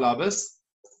with Kamal Abbas.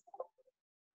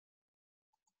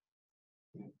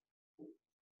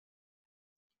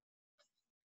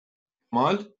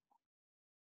 Kamal?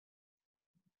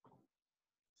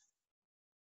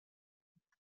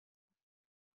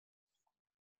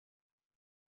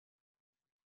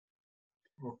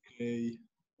 Okay.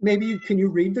 Maybe can you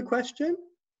read the question?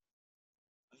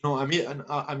 No,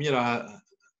 Amira,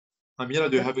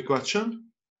 do you have a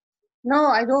question? No,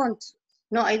 I don't.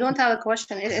 No, I don't have a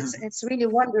question. It's really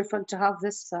wonderful to have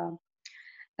this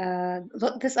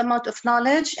this amount of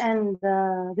knowledge and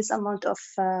this amount of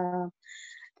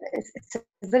it's a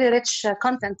very rich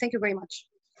content. Thank you very much.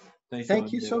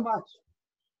 Thank you so much.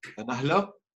 Nahla?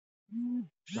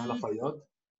 Nahla Fayyad?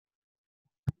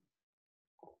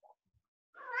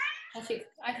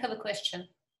 I have a question.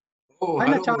 Oh, Hi,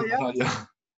 hello, Natalia.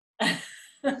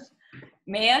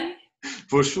 May I?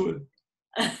 For sure.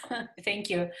 Thank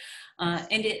you.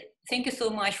 And thank you so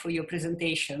much for your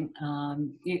presentation.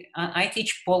 I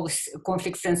teach policy,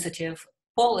 conflict-sensitive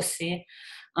policy,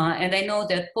 and I know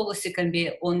that policy can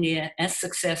be only as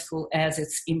successful as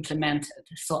it's implemented.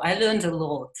 So I learned a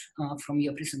lot from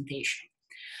your presentation.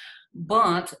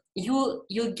 But you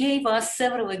gave us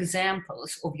several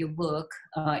examples of your work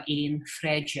in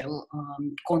fragile,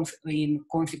 in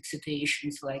conflict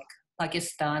situations like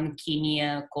Pakistan,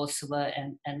 Kenya, Kosovo,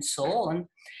 and so on.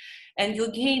 And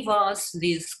you gave us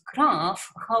this graph,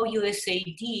 how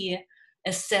USAID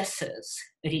assesses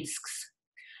risks.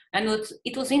 And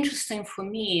it was interesting for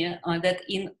me that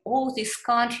in all these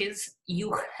countries,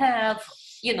 you have,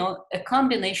 a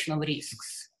combination of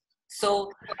risks.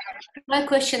 So my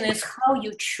question is how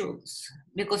you choose,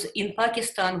 because in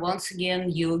Pakistan, once again,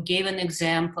 you gave an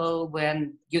example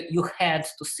when you had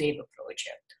to save a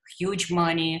project, huge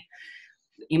money,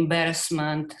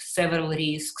 embarrassment, several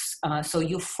risks. So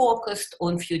you focused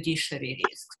on fiduciary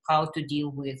risks, how to deal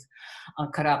with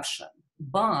corruption.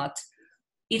 But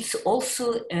it's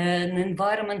also an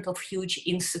environment of huge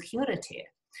insecurity.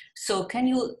 So can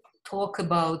you talk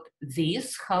about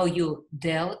this, how you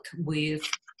dealt with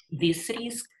this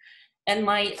risk? And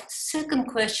my second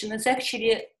question is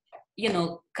actually,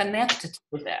 connected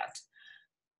to that.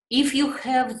 If you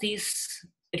have these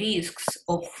risks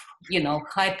of,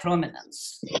 high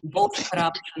prominence, both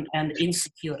corruption and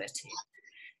insecurity,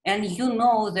 and you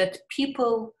know that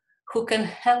people who can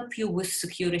help you with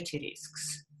security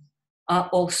risks are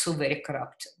also very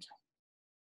corrupted,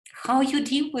 how you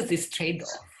deal with this trade-off?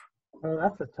 Oh,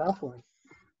 that's a tough one.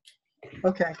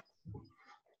 Okay.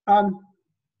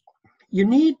 You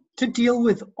need to deal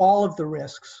with all of the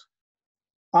risks.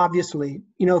 Obviously,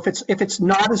 if it's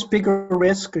not as big a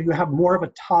risk, or you have more of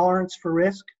a tolerance for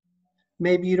risk,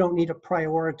 maybe you don't need to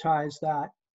prioritize that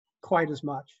quite as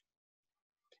much.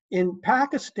 In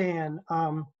Pakistan,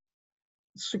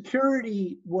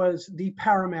 security was the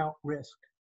paramount risk,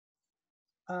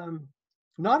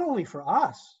 not only for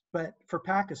us, but for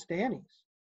Pakistanis.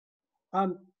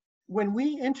 When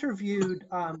we interviewed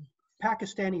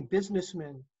Pakistani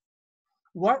businessmen,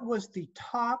 what was the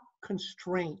top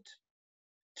constraint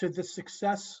to the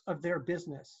success of their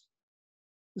business.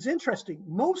 It's interesting.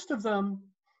 Most of them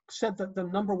said that the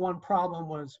number one problem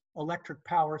was electric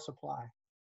power supply.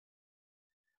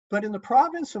 But in the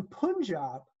province of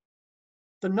Punjab,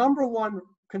 the number one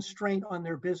constraint on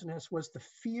their business was the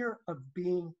fear of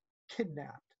being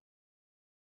kidnapped.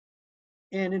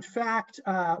 And in fact,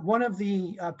 one of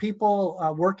the people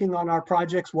working on our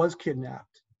projects was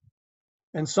kidnapped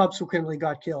and subsequently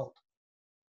got killed.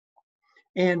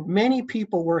 And many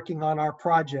people working on our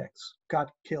projects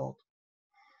got killed.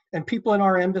 And people in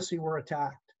our embassy were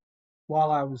attacked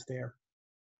while I was there.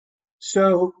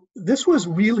 So this was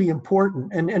really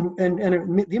important. And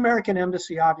the American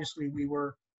embassy, obviously, we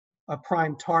were a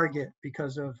prime target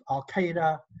because of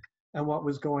Al-Qaeda and what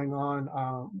was going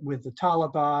on with the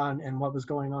Taliban and what was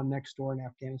going on next door in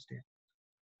Afghanistan.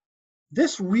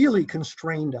 This really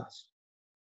constrained us.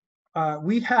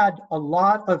 We had a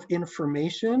lot of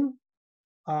information,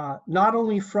 not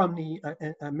only from the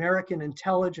American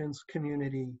intelligence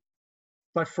community,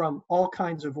 but from all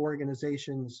kinds of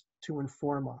organizations to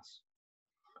inform us.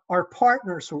 Our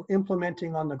partners who were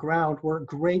implementing on the ground were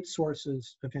great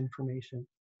sources of information.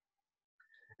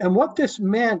 And what this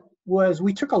meant was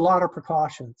we took a lot of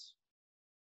precautions.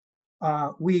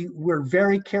 We were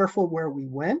very careful where we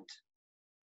went.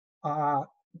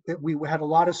 We had a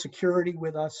lot of security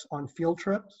with us on field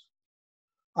trips.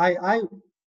 I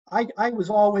was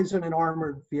always in an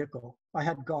armored vehicle. I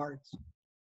had guards.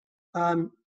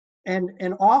 And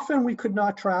often we could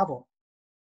not travel.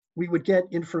 We would get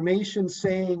information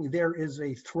saying there is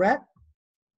a threat,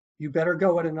 you better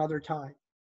go at another time.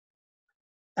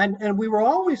 And we were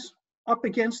always up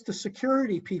against the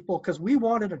security people because we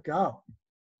wanted to go.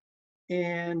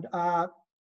 And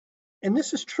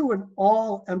this is true in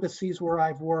all embassies where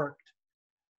I've worked.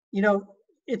 You know,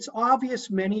 it's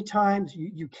obvious many times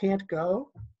you can't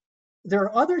go. There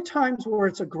are other times where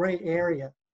it's a gray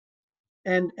area.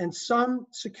 And some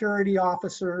security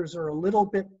officers are a little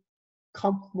bit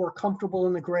more comfortable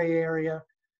in the gray area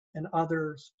and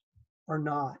others are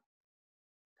not.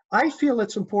 I feel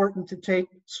it's important to take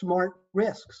smart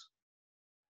risks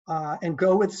and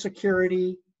go with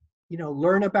security, you know,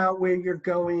 learn about where you're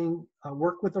going,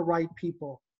 work with the right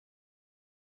people.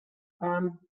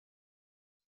 In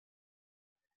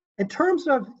terms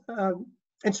of,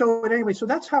 and so anyway, so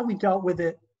that's how we dealt with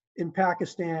it in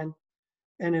Pakistan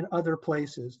and in other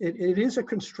places. It is a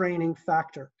constraining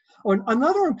factor. Oh, and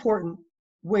another important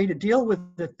way to deal with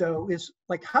it, though, is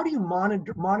like, how do you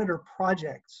monitor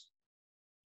projects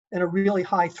in a really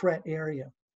high threat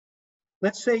area?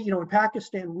 Let's say, you know, in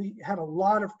Pakistan, we had a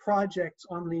lot of projects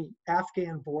on the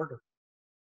Afghan border.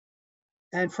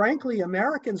 And frankly,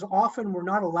 Americans often were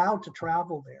not allowed to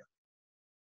travel there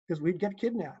because we'd get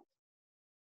kidnapped.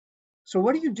 So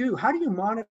what do? How do you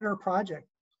monitor a project?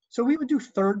 So we would do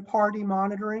third-party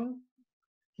monitoring.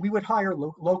 We would hire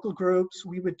local groups.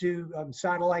 We would do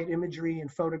satellite imagery and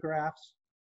photographs.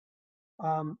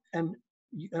 And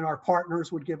our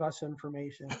partners would give us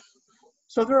information.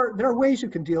 So there are ways you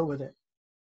can deal with it.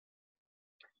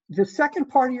 The second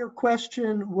part of your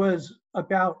question was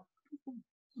about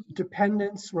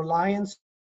dependence, reliance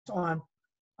on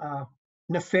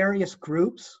nefarious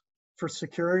groups for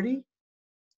security.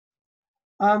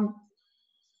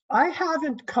 I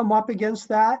haven't come up against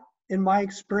that in my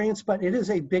experience, but it is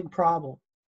a big problem.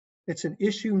 It's an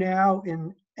issue now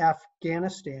in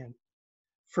Afghanistan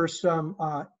for some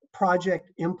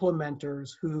project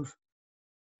implementers who've,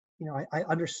 you know, I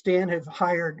understand have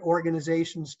hired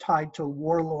organizations tied to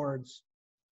warlords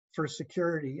for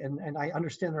security. And I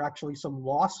understand there are actually some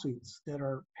lawsuits that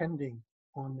are pending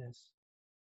on this.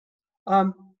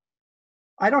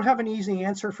 I don't have an easy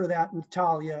answer for that,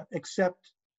 Natalia,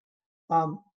 except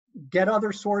get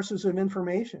other sources of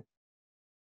information.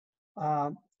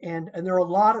 And there are a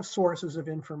lot of sources of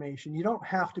information. You don't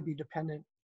have to be dependent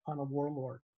on a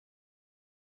warlord.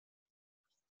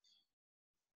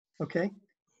 Okay.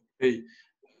 Hey,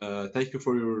 thank you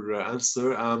for your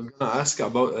answer. I'm gonna ask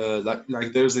about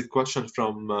like there's a question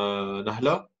from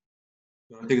Nahla.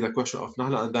 I'm gonna take the question of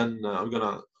Nahla, and then I'm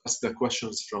gonna ask the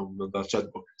questions from the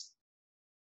chat box.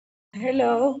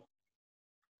 Hello.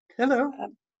 Hello.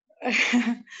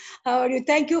 How are you?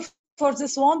 Thank you for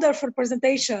this wonderful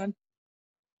presentation.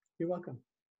 You're welcome.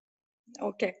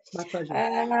 Okay. My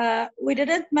pleasure. We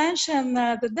didn't mention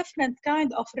the different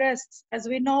kind of risks. As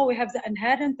we know, we have the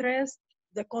inherent risk,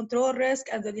 the control risk,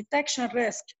 and the detection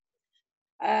risk.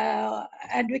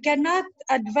 And we cannot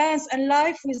advance in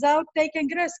life without taking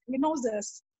risk. We know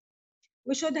this.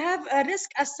 We should have a risk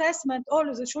assessment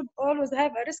always. We should always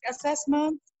have a risk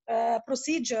assessment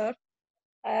procedure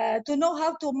to know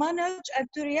how to manage and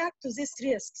to react to these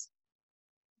risks.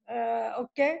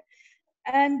 Okay.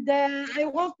 And I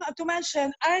want to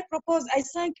mention, I propose, I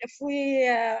think if we,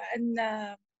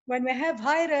 when we have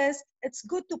high risk, it's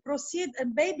good to proceed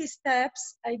in baby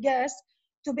steps, I guess,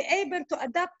 to be able to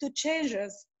adapt to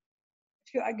changes.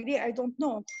 If you agree, I don't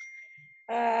know.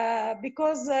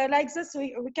 Because like this,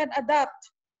 we can adapt.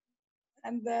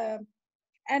 And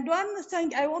one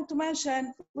thing I want to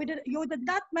mention, you did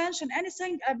not mention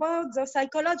anything about the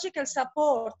psychological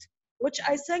support, which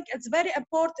I think is very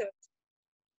important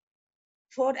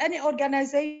for any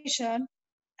organization,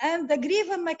 and the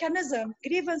grievance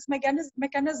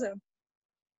mechanism.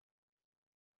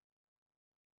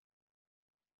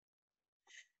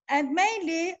 And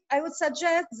mainly, I would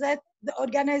suggest that the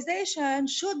organization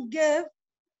should give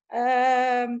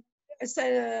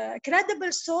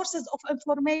credible sources of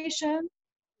information,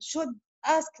 should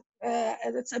ask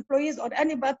its employees or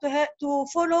anybody to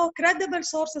follow credible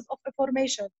sources of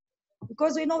information,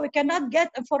 because we know we cannot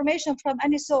get information from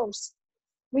any source.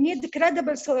 We need the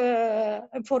credible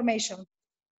information.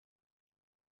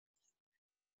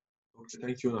 Okay,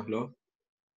 thank you, Nahla.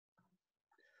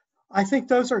 I think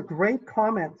those are great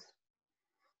comments.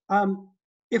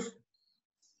 If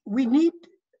we need,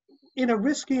 in a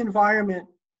risky environment,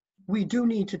 we do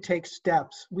need to take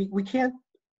steps. We can't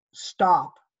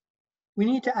stop. We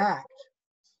need to act.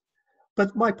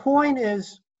 But my point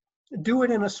is, do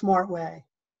it in a smart way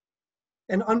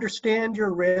and understand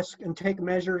your risk and take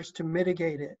measures to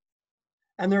mitigate it.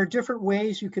 And there are different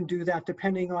ways you can do that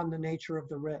depending on the nature of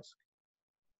the risk.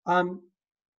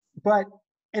 But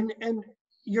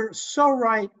you're so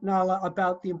right, Nala,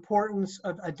 about the importance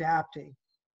of adapting.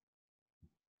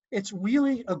 It's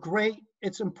really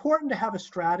it's important to have a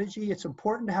strategy. It's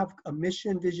important to have a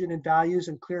mission, vision, and values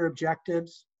and clear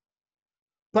objectives.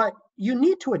 But you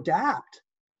need to adapt.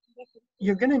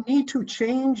 You're going to need to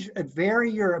change and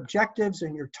vary your objectives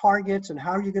and your targets and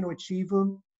how you're going to achieve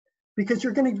them, because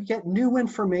you're going to get new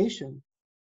information.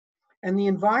 And the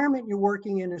environment you're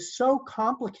working in is so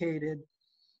complicated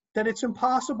that it's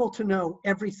impossible to know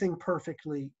everything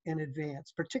perfectly in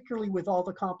advance, particularly with all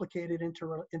the complicated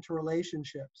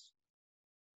interrelationships.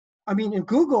 I mean, in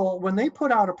Google, when they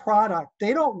put out a product,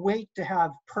 they don't wait to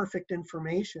have perfect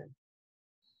information.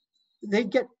 They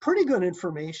get pretty good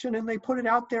information and they put it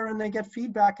out there and they get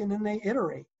feedback and then they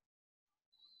iterate.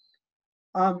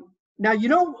 Now, you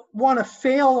don't want to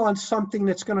fail on something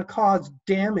that's going to cause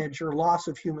damage or loss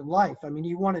of human life. I mean,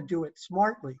 you want to do it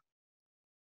smartly.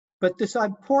 But this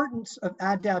importance of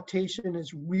adaptation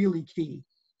is really key.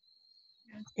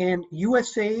 And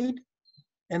USAID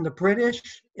and the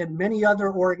British and many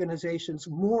other organizations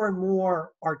more and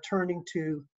more are turning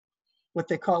to what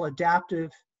they call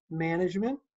adaptive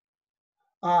management.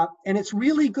 And it's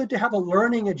really good to have a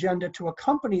learning agenda to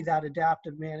accompany that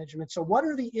adaptive management. So what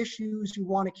are the issues you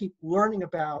want to keep learning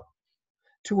about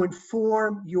to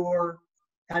inform your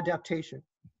adaptation?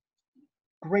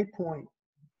 Great point.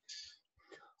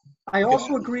 I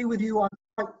also agree with you on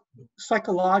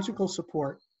psychological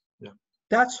support. Yeah.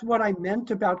 That's what I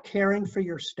meant about caring for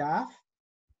your staff.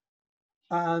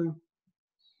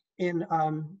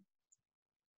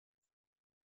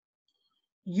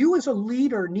 You as a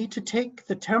leader need to take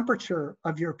the temperature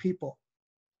of your people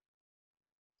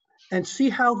and see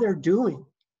how they're doing.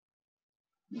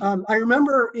 I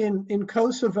remember in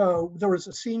Kosovo, there was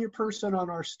a senior person on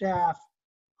our staff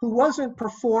who wasn't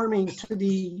performing to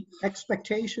the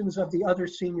expectations of the other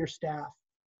senior staff.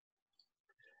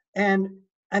 And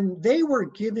they were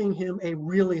giving him a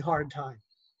really hard time.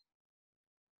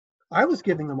 I was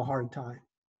giving him a hard time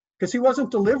because he wasn't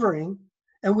delivering,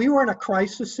 and we were in a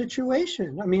crisis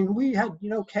situation. I mean, we had,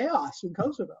 chaos in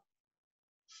Kosovo.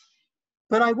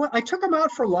 But I took him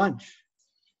out for lunch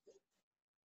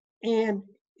and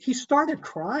he started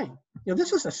crying.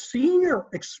 This is a senior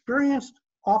experienced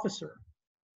officer.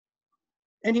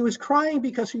 And he was crying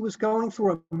because he was going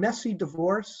through a messy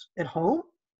divorce at home.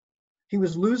 He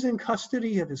was losing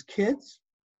custody of his kids.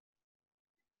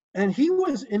 And he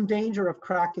was in danger of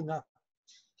cracking up.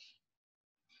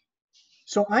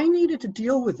 So I needed to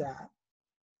deal with that.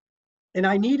 And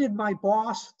I needed my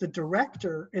boss, the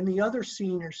director, and the other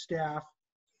senior staff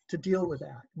to deal with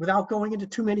that without going into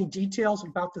too many details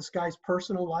about this guy's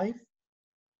personal life.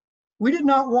 We did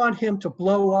not want him to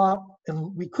blow up,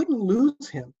 and we couldn't lose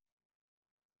him.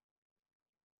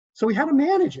 So we had to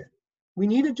manage it. We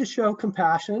needed to show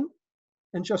compassion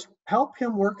and just help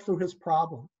him work through his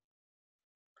problem.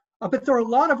 But there are a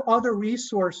lot of other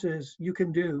resources you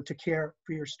can do to care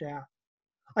for your staff.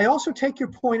 I also take your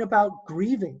point about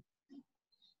grieving.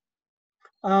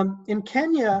 In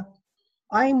Kenya,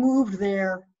 I moved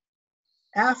there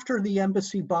after the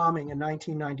embassy bombing in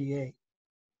 1998.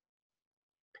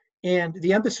 and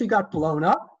the embassy got blown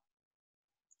up.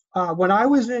 When I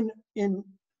was in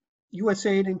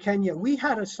USAID in Kenya, we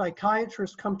had a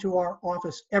psychiatrist come to our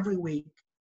office every week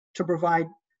to provide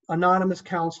anonymous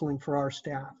counseling for our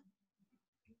staff.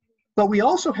 But we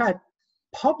also had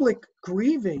public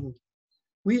grieving.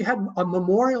 We had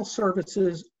memorial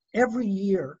services every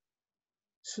year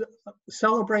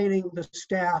celebrating the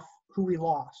staff who we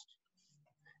lost.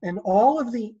 And all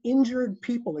of the injured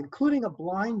people, including a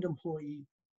blind employee,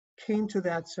 came to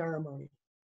that ceremony.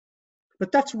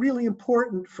 But that's really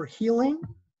important for healing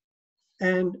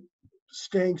and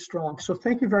staying strong. So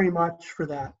thank you very much for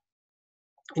that.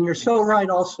 And you're so right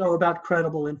also about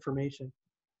credible information.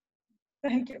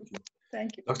 Thank you.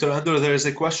 Thank you. Dr. Andrew, there is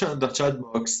a question in the chat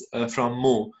box from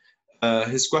Mo.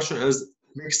 His question is,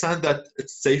 makes sense that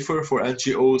it's safer for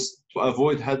NGOs to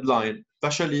avoid headline,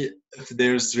 especially if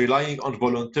there's relying on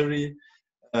voluntary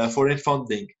foreign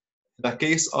funding. In the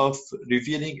case of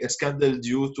revealing a scandal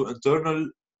due to internal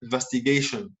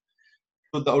investigation,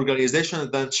 should the organization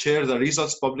then share the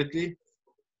results publicly?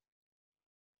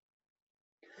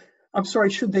 I'm sorry,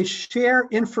 should they share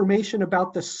information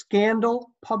about the scandal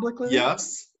publicly?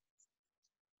 Yes.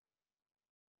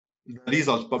 The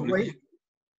results publicly. Great.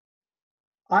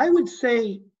 I would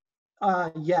say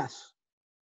yes.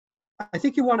 I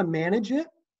think you want to manage it,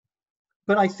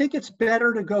 but I think it's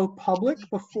better to go public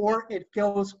before it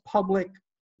goes public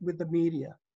with the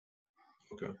media.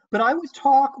 Okay. But I would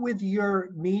talk with your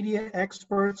media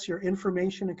experts, your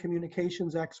information and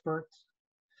communications experts.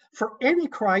 For any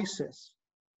crisis,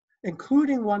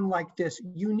 including one like this,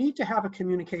 you need to have a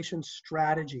communication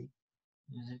strategy.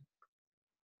 Mm-hmm.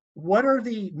 What are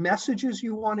the messages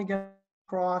you want to get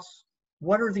across?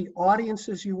 What are the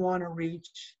audiences you want to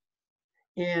reach?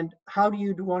 And how do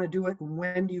you want to do it? And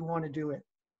when do you want to do it?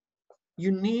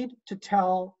 You need to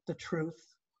tell the truth.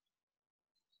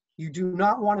 You do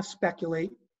not want to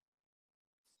speculate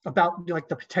about like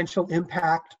the potential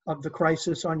impact of the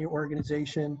crisis on your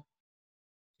organization.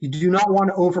 You do not want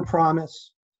to overpromise,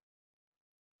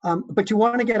 but you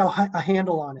want to get a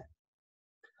handle on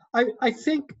it. I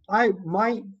think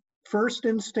my first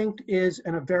instinct is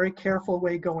in a very careful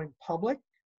way going public,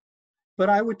 but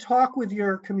I would talk with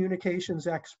your communications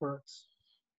experts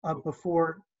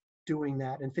before doing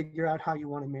that and figure out how you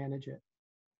want to manage it.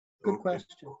 Good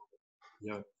question.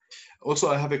 Yeah. Also,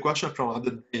 I have a question from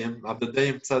Abdeldaim.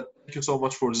 Abdeldaim said, thank you so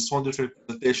much for this wonderful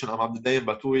presentation. I'm Abdeldaim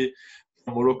Batoui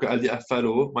from Morocco, LDF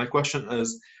Fellow. My question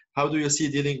is, how do you see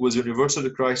dealing with universal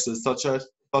crises such as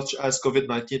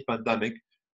COVID-19 pandemic,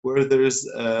 where there is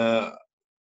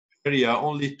area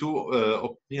only two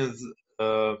opinions,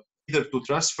 either to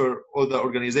transfer all the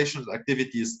organization's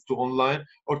activities to online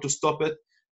or to stop it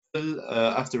till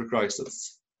after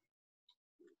crisis?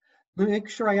 Let me make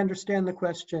sure I understand the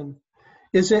question.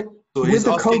 Is it so with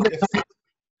the COVID?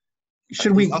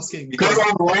 Should we go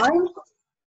online?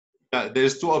 Yeah,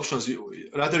 there's two options.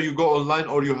 Rather you go online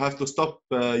or you have to stop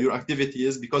your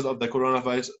activities because of the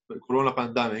corona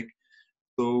pandemic.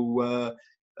 So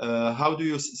how do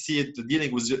you see it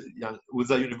dealing with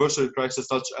the universal crisis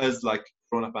such as like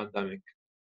corona pandemic,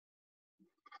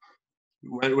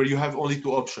 where you have only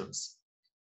two options?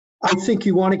 I think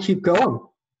you want to keep going,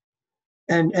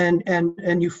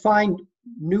 and you find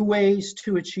new ways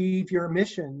to achieve your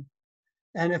mission.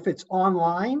 And if it's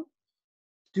online,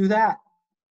 do that.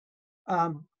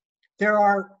 There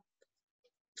are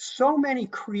so many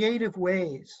creative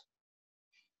ways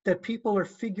that people are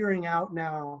figuring out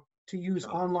now to use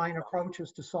online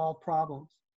approaches to solve problems.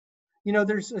 You know,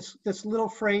 there's this little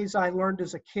phrase I learned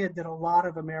as a kid that a lot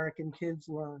of American kids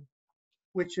learn,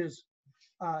 which is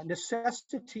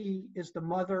necessity is the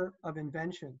mother of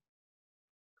invention.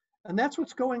 And that's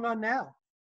what's going on now.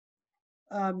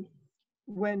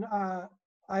 When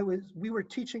we were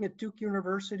teaching at Duke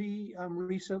University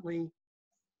recently,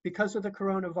 because of the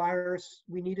coronavirus,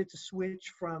 we needed to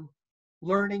switch from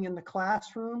learning in the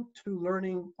classroom to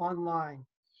learning online.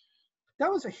 That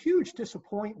was a huge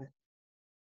disappointment.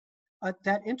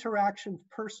 That interaction,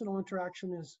 personal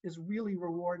interaction, is really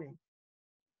rewarding.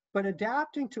 But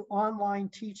adapting to online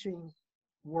teaching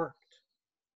worked.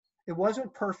 It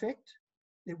wasn't perfect.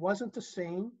 It wasn't the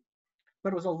same,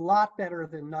 but it was a lot better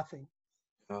than nothing.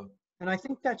 Yeah. And I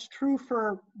think that's true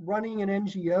for running an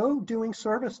NGO, doing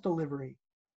service delivery.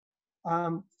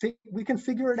 We can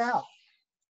figure it out.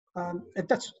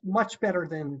 That's much better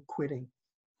than quitting.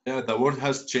 Yeah, the world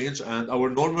has changed and our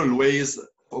normal ways of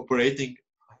operating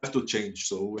have to change.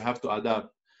 So we have to adapt.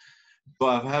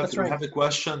 So we have a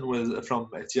question from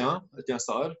Etienne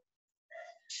Saar.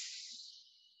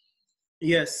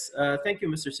 Yes, thank you,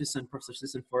 Mr. Sisson, Professor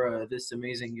Sisson, for this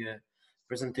amazing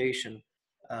presentation.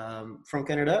 from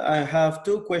Canada. I have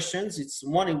two questions. It's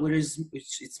one,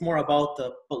 it's more about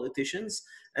politicians,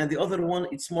 and the other one,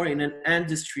 it's more in an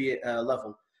industry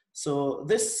level. So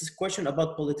this question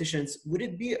about politicians, would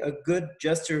it be a good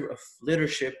gesture of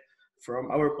leadership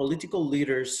from our political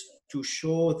leaders to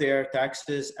show their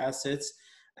taxes, assets,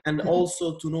 and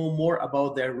also to know more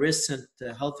about their recent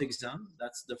health exam?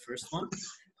 That's the first one.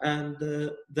 And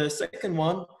the second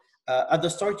one, at the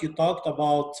start, you talked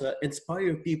about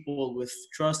inspire people with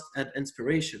trust and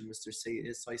inspiration, Mr.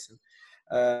 Sisson.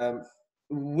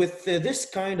 With this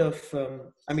kind of,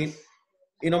 I mean,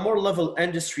 in a more level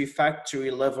industry,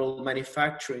 factory level,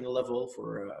 manufacturing level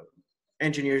for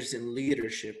engineers in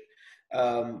leadership,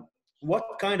 what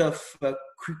kind of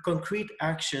concrete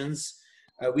actions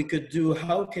we could do?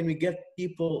 How can we get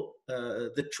people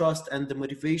the trust and the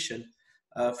motivation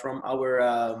from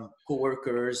our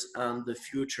coworkers and the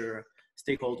future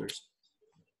stakeholders?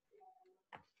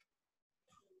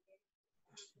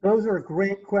 Those are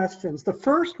great questions. The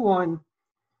first one,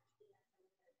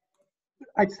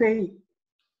 I'd say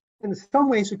in some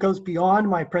ways it goes beyond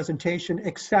my presentation,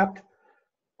 except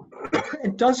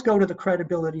it does go to the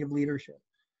credibility of leadership.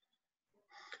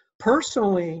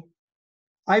 Personally,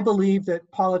 I believe that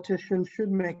politicians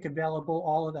should make available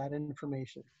all of that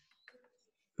information,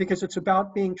 because it's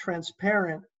about being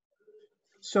transparent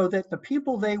so that the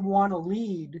people they want to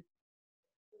lead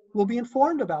will be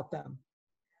informed about them.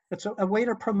 It's a way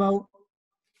to promote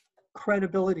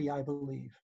credibility, I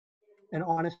believe, and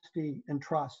honesty and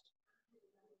trust.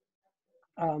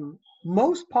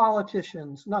 Most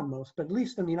politicians, not most, but at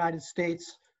least in the United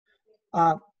States,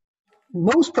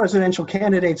 most presidential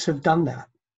candidates have done that.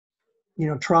 You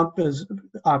know, Trump is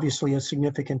obviously a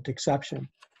significant exception,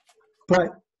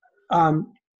 but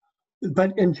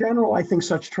in general, I think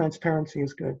such transparency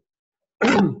is good.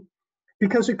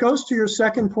 Because it goes to your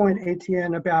second point,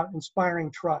 Etienne, about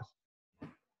inspiring trust.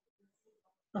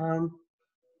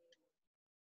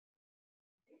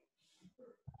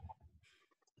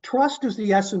 Trust is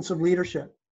the essence of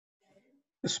leadership,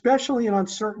 especially in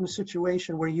uncertain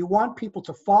situation where you want people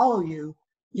to follow you,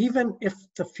 even if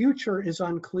the future is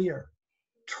unclear.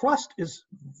 Trust is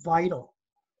vital.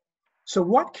 So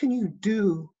what can you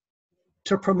do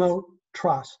to promote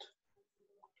trust?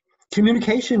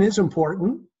 Communication is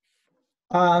important,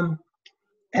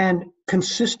 and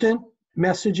consistent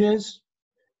messages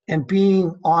and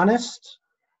being honest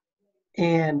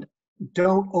and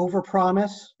don't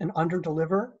overpromise and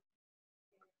underdeliver.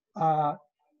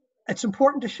 It's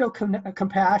important to show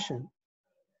compassion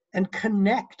and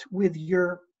connect with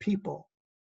your people.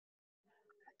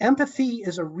 Empathy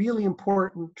is a really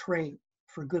important trait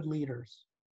for good leaders.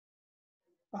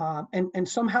 And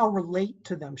somehow relate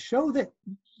to them. Show that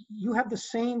you have the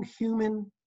same human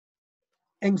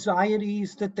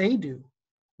anxieties that they do.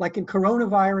 Like in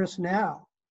coronavirus now,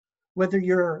 whether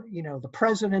you're, you know, the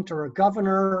president or a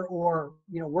governor or,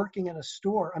 you know, working in a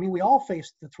store. I mean, we all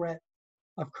face the threat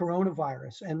of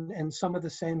coronavirus and some of the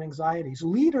same anxieties.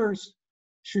 Leaders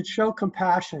should show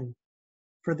compassion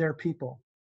for their people.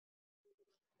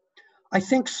 I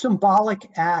think symbolic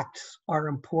acts are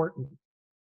important.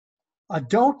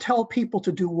 Don't tell people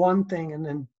to do one thing and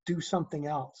then do something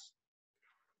else.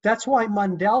 That's why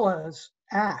Mandela's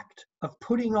act of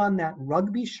putting on that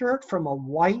rugby shirt from a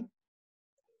white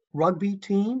rugby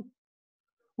team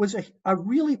was a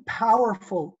really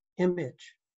powerful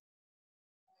image.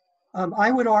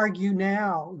 I would argue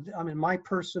now, I mean, my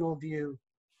personal view,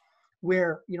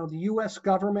 where, you know, the US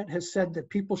government has said that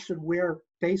people should wear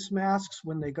face masks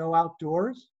when they go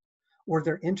outdoors or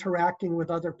they're interacting with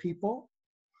other people.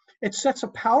 It sets a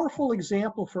powerful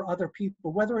example for other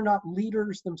people, whether or not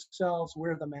leaders themselves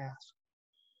wear the mask.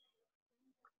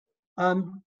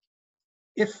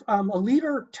 If a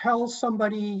leader tells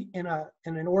somebody in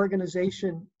an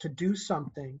organization to do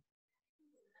something,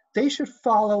 they should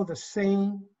follow the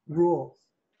same rules.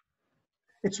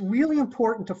 It's really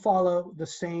important to follow the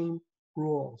same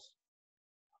rules.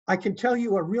 I can tell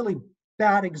you a really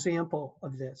bad example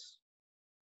of this.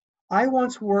 I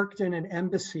once worked in an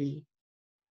embassy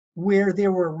where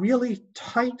there were really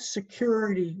tight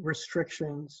security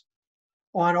restrictions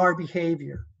on our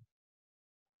behavior.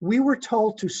 We were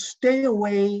told to stay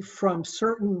away from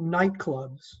certain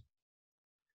nightclubs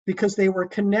because they were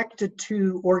connected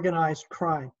to organized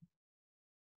crime.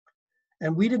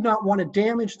 And we did not want to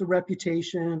damage the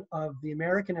reputation of the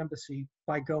American embassy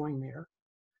by going there.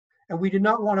 And we did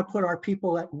not want to put our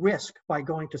people at risk by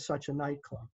going to such a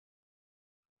nightclub.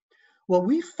 Well,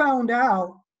 we found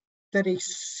out that a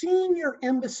senior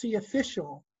embassy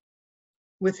official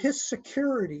with his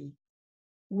security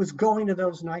was going to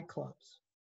those nightclubs.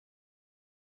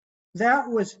 That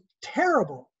was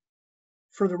terrible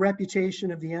for the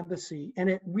reputation of the embassy, and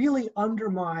it really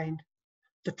undermined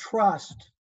the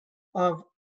trust of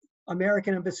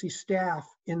American embassy staff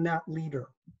in that leader.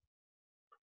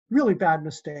 Really bad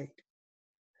mistake.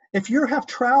 If you have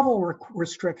travel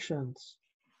restrictions,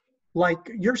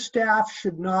 like your staff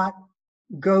should not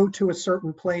go to a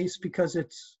certain place because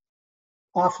it's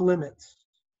off limits.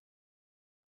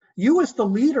 You as the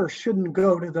leader shouldn't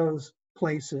go to those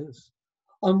places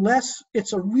unless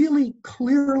it's a really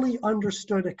clearly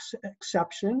understood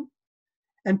exception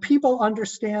and people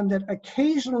understand that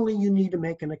occasionally you need to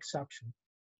make an exception.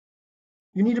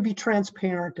 You need to be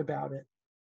transparent about it.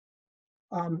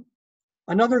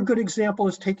 Another good example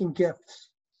is taking gifts.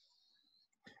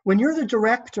 When you're the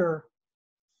director,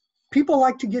 people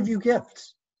like to give you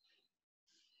gifts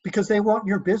because they want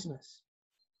your business.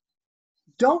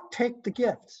 Don't take the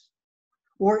gifts.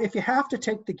 Or if you have to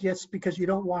take the gifts because you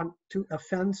don't want to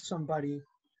offend somebody,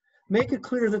 make it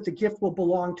clear that the gift will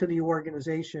belong to the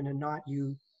organization and not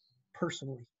you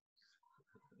personally.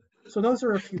 So those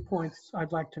are a few points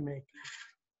I'd like to make.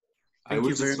 I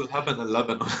wish this would happen in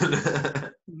Lebanon.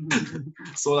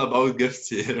 It's all about gifts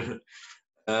here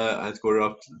and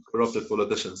corrupted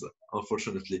politicians,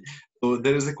 unfortunately. So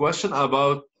there is a question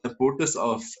about the importance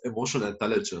of emotional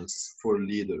intelligence for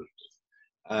leaders,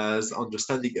 as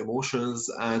understanding emotions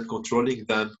and controlling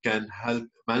them can help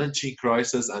managing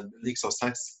crisis and building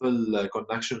successful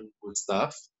connection with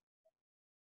staff.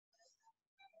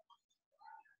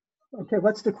 Okay,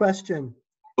 what's the question?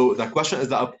 So the question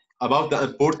is about the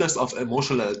importance of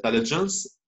emotional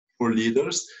intelligence for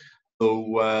leaders.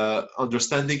 So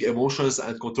understanding emotions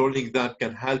and controlling them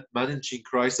can help managing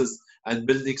crisis and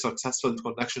building successful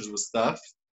connections with staff.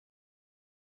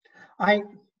 I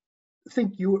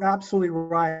think you're absolutely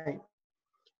right.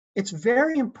 It's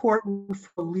very important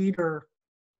for a leader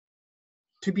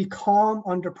to be calm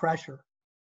under pressure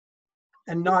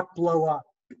and not blow up.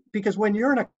 Because when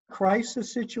you're in a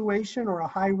crisis situation or a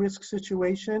high-risk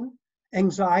situation,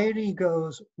 anxiety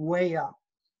goes way up.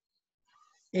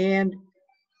 And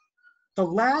the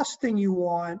last thing you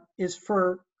want is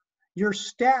for your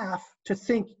staff to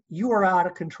think you are out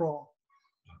of control.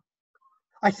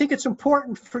 I think it's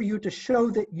important for you to show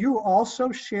that you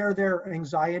also share their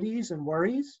anxieties and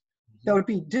worries. That would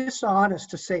be dishonest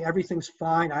to say everything's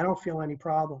fine, I don't feel any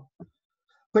problem.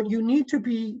 But you need to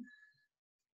be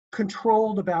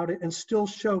controlled about it and still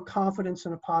show confidence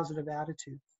and a positive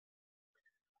attitude.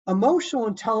 Emotional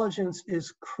intelligence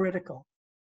is critical.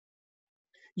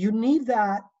 You need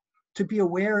that to be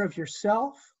aware of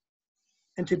yourself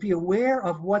and to be aware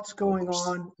of what's going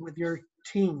on with your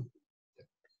team.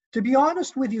 To be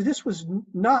honest with you, this was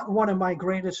not one of my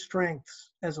greatest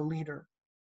strengths as a leader.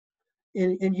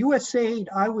 In USAID,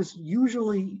 I was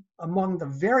usually among the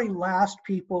very last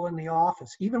people in the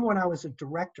office, even when I was a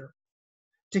director,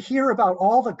 to hear about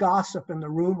all the gossip and the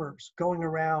rumors going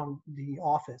around the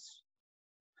office.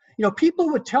 You know, people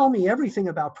would tell me everything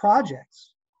about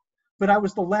projects, but I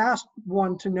was the last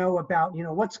one to know about, you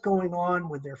know, what's going on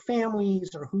with their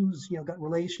families or who's, you know, got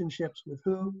relationships with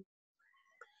who.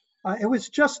 It was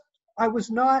just, I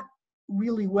was not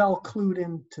really well clued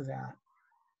into that.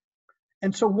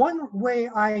 And so one way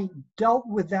I dealt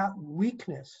with that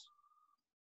weakness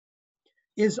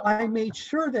is I made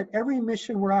sure that every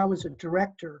mission where I was a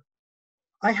director,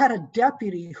 I had a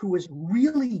deputy who was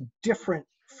really different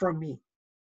from me.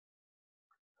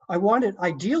 I wanted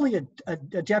ideally a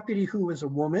deputy who was a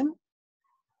woman,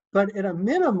 but at a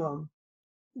minimum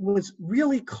was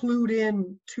really clued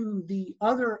in to the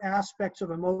other aspects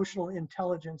of emotional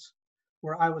intelligence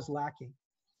where I was lacking.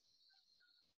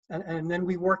 And then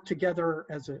we worked together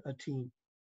as a team.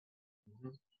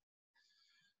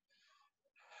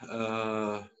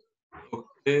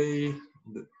 Okay,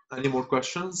 any more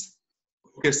questions?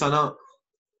 Okay, Sana.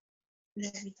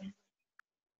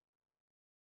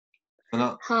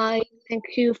 Sana. Hi, thank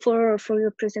you for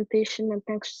your presentation and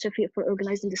thanks Shafiq for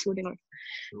organizing this webinar.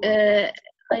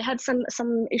 I had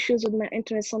some issues with my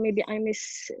internet, so maybe I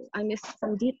missed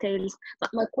some details.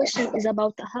 But my question is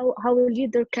about how a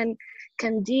leader can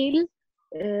deal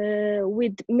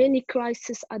with many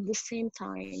crises at the same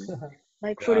time.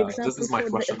 Like for example, this is my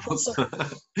question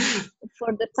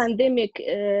for the pandemic,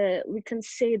 we can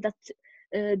say that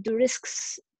the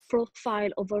risks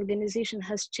profile of organization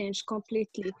has changed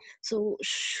completely. So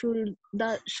should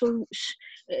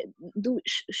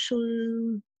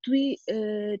we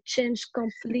change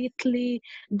completely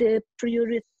the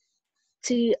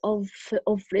priority of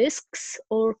risks,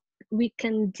 or we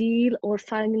can deal or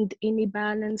find any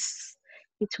balance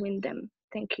between them?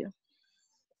 Thank you.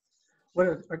 What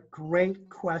a great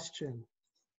question.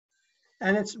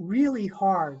 And it's really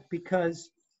hard because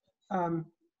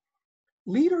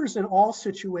leaders in all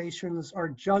situations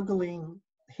are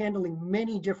handling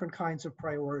many different kinds of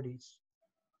priorities.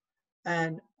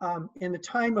 And in the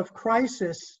time of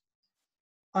crisis,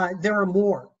 there are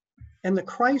more. And the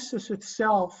crisis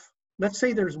itself, let's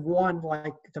say there's one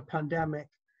like the pandemic,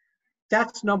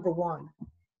 that's number one.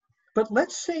 But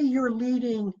let's say you're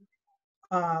leading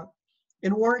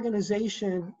an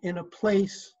organization in a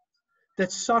place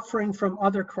that's suffering from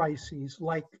other crises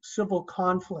like civil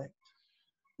conflict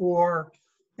or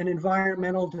an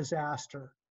environmental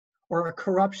disaster or a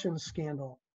corruption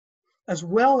scandal, as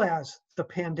well as the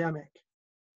pandemic.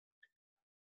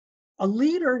 A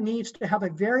leader needs to have a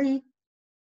very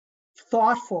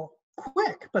thoughtful,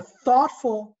 quick, but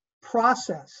thoughtful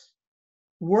process,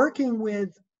 working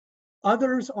with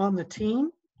others on the team,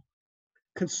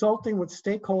 consulting with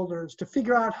stakeholders to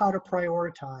figure out how to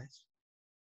prioritize.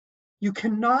 You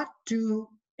cannot do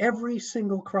every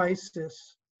single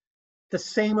crisis the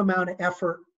same amount of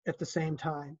effort at the same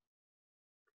time.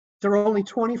 There are only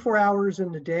 24 hours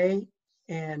in the day,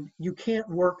 and you can't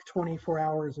work 24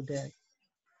 hours a day.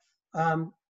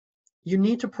 You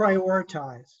need to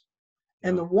prioritize.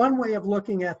 And the one way of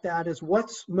looking at that is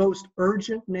what's most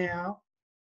urgent now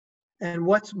and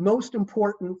what's most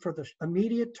important for the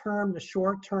immediate term, the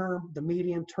short term, the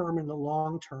medium term, and the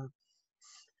long term.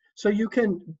 So you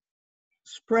can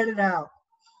spread it out.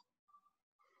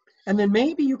 And then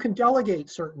maybe you can delegate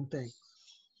certain things.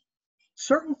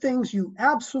 Certain things you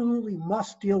absolutely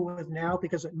must deal with now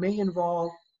because it may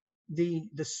involve the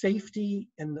safety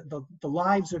and the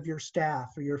lives of your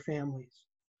staff or your families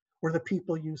or the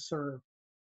people you serve.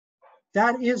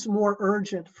 That is more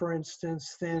urgent, for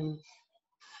instance, than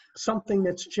something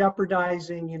that's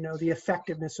jeopardizing, the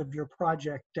effectiveness of your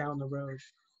project down the road.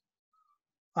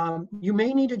 You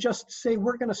may need to just say,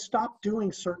 we're going to stop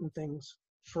doing certain things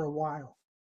for a while.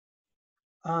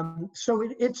 So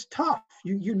it's tough.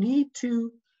 You need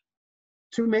to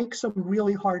make some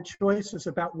really hard choices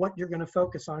about what you're going to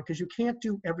focus on because you can't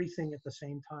do everything at the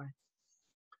same time.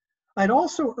 I'd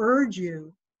also urge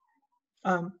you,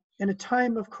 in a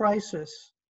time of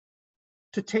crisis,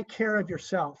 to take care of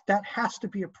yourself. That has to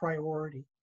be a priority.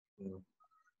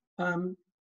 When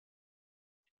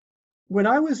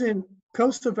I was in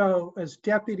Kosovo as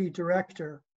deputy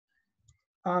director,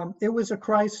 it was a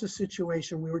crisis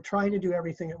situation. We were trying to do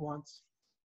everything at once.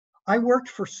 I worked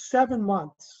for 7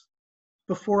 months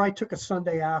before I took a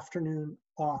Sunday afternoon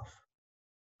off.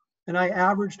 And I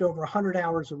averaged over 100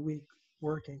 hours a week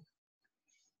working.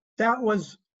 That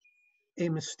was a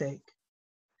mistake.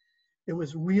 It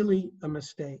was really a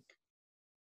mistake.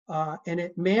 And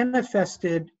it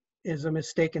manifested as a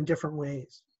mistake in different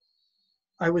ways.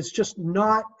 I was just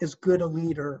not as good a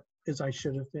leader as I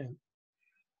should have been.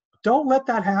 Don't let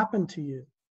that happen to you.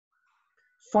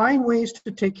 Find ways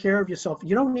to take care of yourself.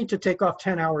 You don't need to take off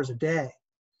 10 hours a day.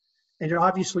 And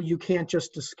obviously you can't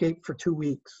just escape for 2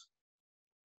 weeks.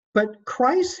 But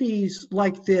crises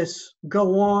like this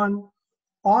go on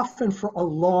often for a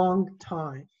long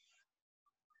time.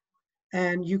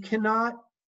 And you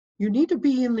need to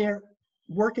be in there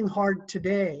working hard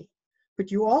today,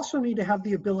 but you also need to have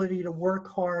the ability to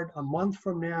work hard a month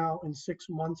from now and 6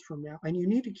 months from now. And you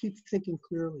need to keep thinking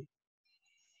clearly.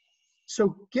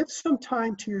 So give some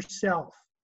time to yourself.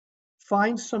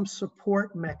 Find some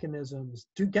support mechanisms.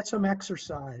 Get some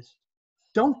exercise.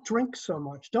 Don't drink so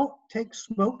much. Don't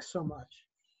smoke so much.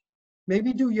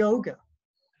 Maybe do yoga.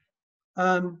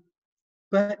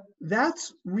 But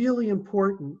that's really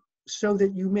important so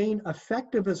that you remain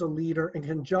effective as a leader and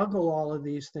can juggle all of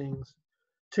these things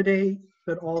today,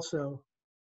 but also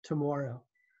tomorrow.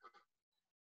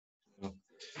 I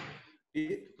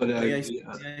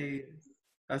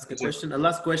ask a question? A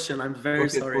last question. I'm very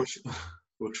sorry.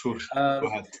 For sure. Go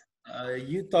ahead.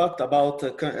 You talked about,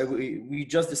 we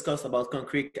just discussed about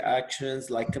concrete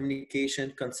actions like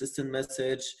communication, consistent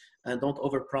message, and don't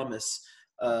overpromise.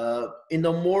 In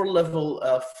the more level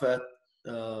of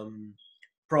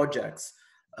projects,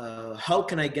 how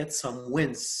can I get some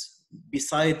wins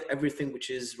beside everything which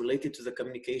is related to the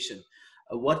communication?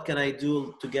 What can I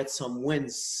do to get some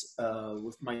wins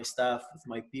with my staff, with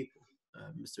my people,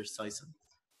 Mr. Sisson?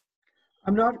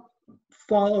 I'm not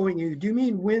following you. Do you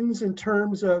mean wins in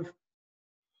terms of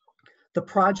the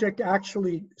project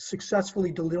actually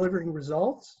successfully delivering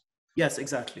results? Yes,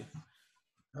 exactly.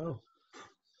 Oh.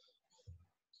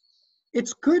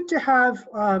 It's good to have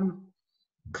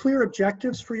clear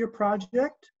objectives for your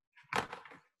project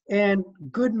and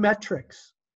good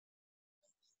metrics.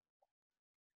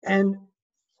 And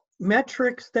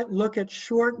metrics that look at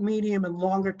short, medium, and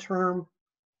longer term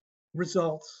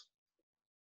results.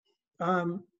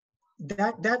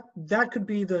 that could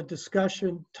be the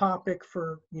discussion topic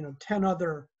for 10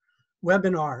 other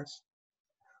webinars.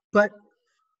 But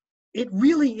it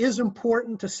really is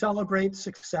important to celebrate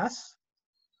success.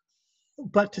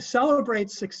 But to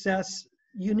celebrate success,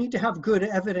 you need to have good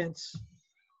evidence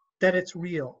that it's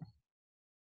real.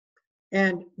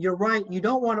 And you're right, you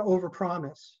don't want to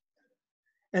overpromise.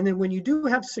 And then when you do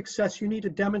have success, you need to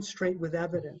demonstrate with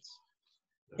evidence.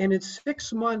 And in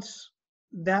 6 months,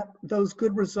 those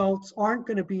good results aren't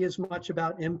going to be as much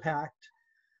about impact,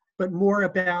 but more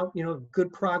about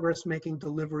good progress making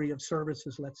delivery of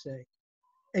services, let's say.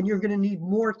 And you're going to need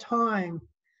more time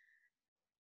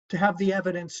to have the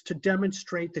evidence to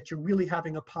demonstrate that you're really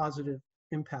having a positive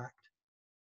impact.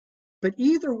 But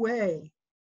either way,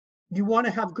 you want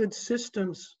to have good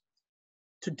systems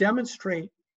to demonstrate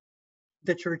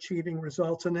that you're achieving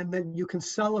results, and then you can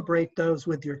celebrate those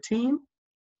with your team,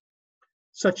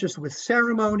 such as with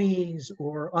ceremonies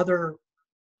or other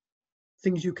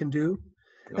things you can do,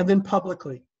 and then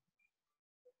publicly.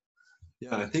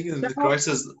 Yeah, I think in the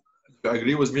crisis, I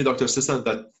agree with me, Dr. Sisson,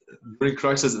 that during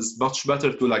crisis it's much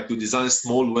better to design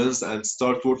small wins and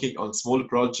start working on small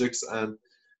projects and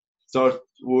start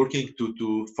working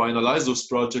to finalize those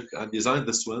projects and design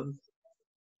this win.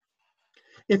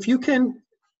 If you can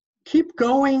keep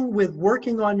going with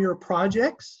working on your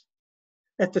projects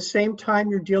at the same time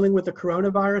you're dealing with the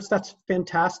coronavirus, that's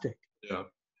fantastic. Yeah.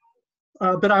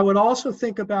 But I would also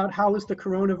think about how is the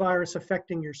coronavirus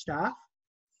affecting your staff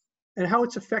and how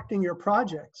it's affecting your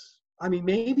projects. I mean,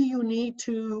 maybe you need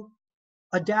to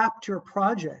adapt your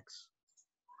projects.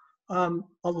 A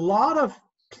lot of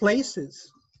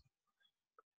places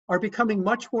are becoming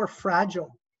much more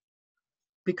fragile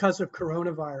because of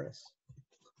coronavirus.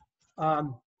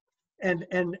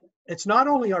 And it's not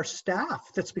only our staff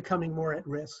that's becoming more at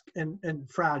risk and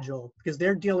fragile, because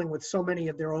they're dealing with so many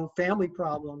of their own family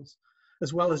problems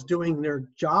as well as doing their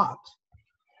jobs.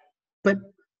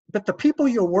 But the people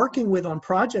you're working with on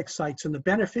project sites and the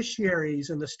beneficiaries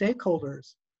and the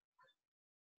stakeholders,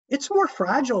 it's more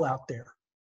fragile out there.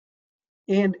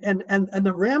 And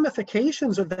the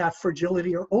ramifications of that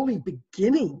fragility are only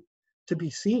beginning to be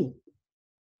seen.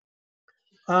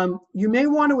 You may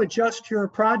want to adjust your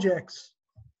projects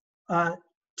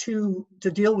to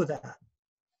deal with that.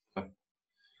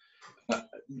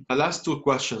 The last two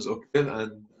questions, okay,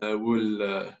 and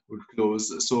we'll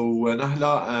close. So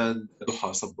Nahla and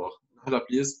Duha Sabbagh. Nahla,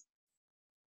 please.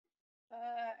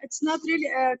 It's not really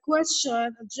a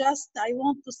question, just I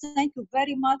want to thank you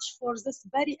very much for this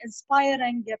very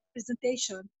inspiring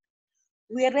presentation.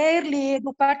 We rarely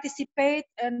do participate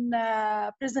in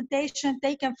presentation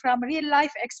taken from real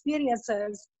life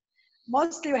experiences.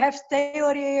 Mostly we have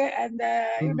theory and,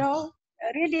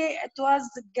 really it was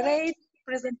a great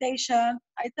presentation.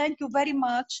 I thank you very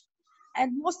much.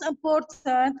 And most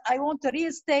important, I want to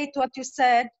restate what you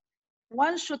said.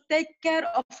 One should take care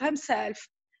of himself.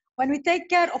 When we take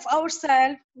care of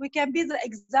ourselves, we can be the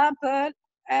example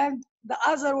and the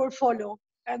other will follow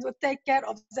and will take care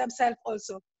of themselves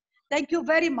also. Thank you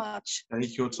very much.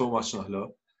 Thank you so much, Nahla.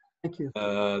 Thank you.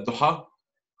 Duha?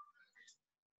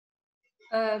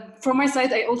 From my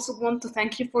side, I also want to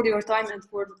thank you for your time and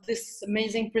for this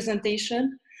amazing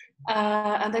presentation.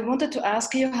 And I wanted to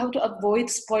ask you how to avoid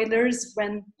spoilers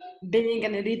when being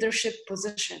in a leadership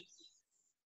position.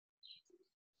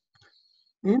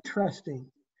 Interesting.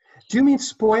 Do you mean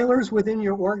spoilers within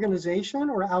your organization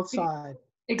or outside?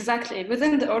 Exactly,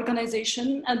 within the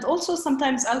organization and also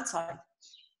sometimes outside.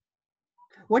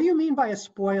 What do you mean by a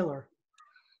spoiler?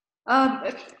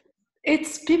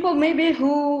 It's people maybe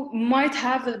who might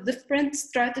have a different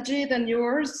strategy than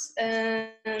yours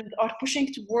and are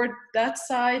pushing toward that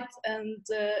side and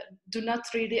do not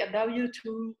really allow you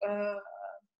to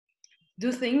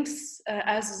do things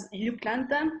as you planned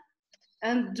them,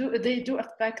 and they do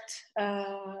affect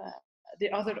the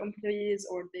other employees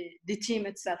or the team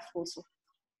itself also.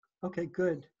 Okay,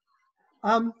 good.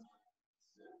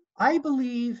 I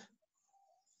believe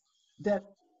that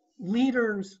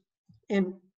leaders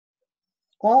in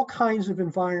all kinds of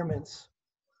environments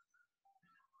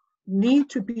need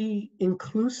to be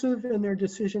inclusive in their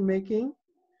decision making,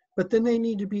 but then they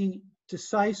need to be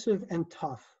decisive and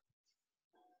tough.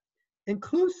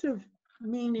 Inclusive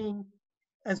meaning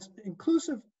as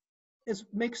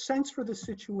makes sense for the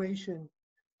situation,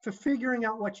 for figuring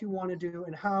out what you want to do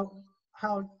and how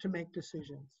to make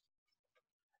decisions.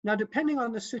 Now, depending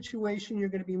on the situation, you're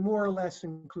going to be more or less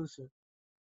inclusive.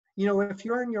 You know, if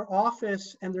you're in your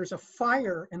office and there's a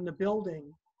fire in the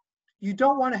building, you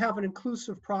don't want to have an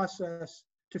inclusive process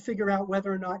to figure out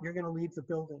whether or not you're going to leave the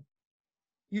building.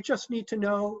 You just need to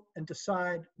know and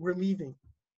decide we're leaving.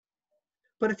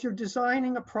 But if you're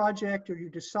designing a project or you're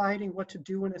deciding what to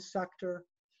do in a sector,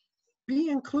 be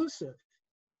inclusive,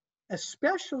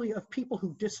 especially of people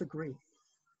who disagree,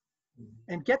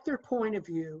 and get their point of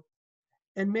view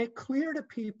and make clear to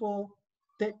people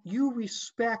that you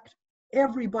respect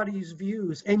everybody's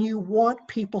views and you want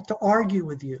people to argue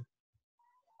with you.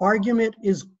 Argument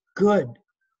is good.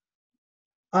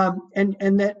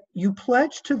 And that you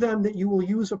pledge to them that you will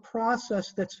use a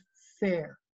process that's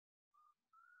fair.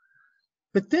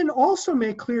 But then also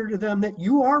make clear to them that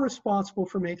you are responsible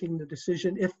for making the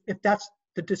decision if that's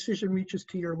the decision reaches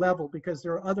to your level, because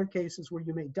there are other cases where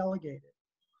you may delegate it.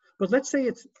 But let's say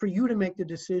it's for you to make the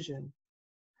decision.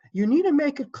 You need to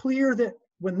make it clear that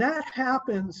when that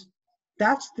happens,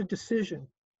 that's the decision.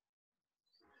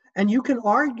 And you can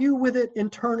argue with it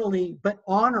internally, but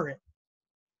honor it.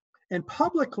 And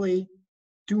publicly,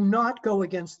 do not go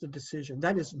against the decision.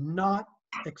 That is not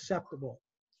acceptable.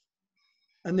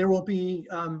 And there will be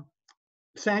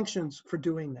sanctions for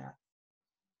doing that.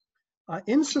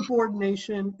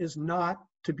 Insubordination is not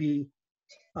to be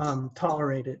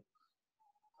tolerated.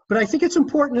 But I think it's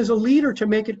important as a leader to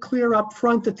make it clear up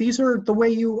front that these are the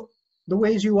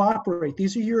ways you operate.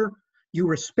 These are you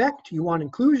respect, you want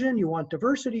inclusion, you want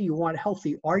diversity, you want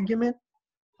healthy argument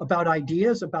about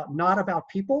ideas, not about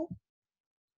people.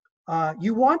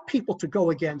 You want people to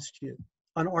go against you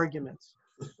on arguments.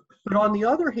 But on the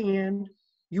other hand,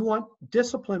 you want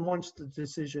discipline once the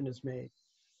decision is made.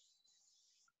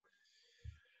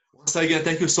 Once again,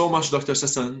 thank you so much, Dr.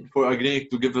 Sisson, for agreeing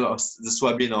to give us this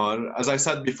webinar. As I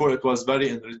said before, it was very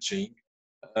enriching.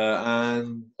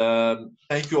 And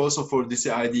thank you also for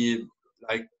DCID,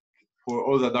 like for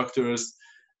all the doctors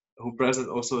who present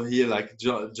also here, like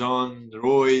John,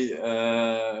 Roy,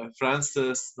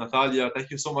 Francis, Natalia.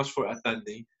 Thank you so much for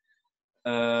attending.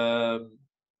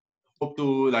 Hope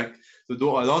to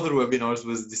do another webinars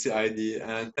with DCID,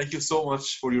 and thank you so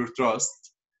much for your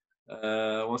trust.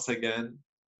 Once again,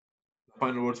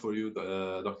 final word for you,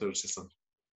 Dr. Sisson.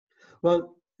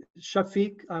 Well,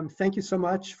 Shafiq, thank you so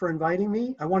much for inviting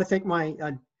me. I want to thank my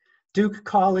Duke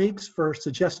colleagues for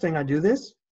suggesting I do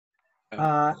this.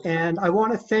 And I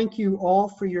want to thank you all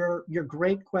for your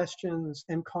great questions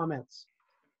and comments.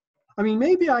 I mean,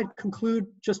 maybe I'd conclude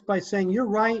just by saying, you're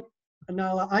right,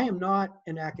 Anala, I am not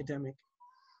an academic.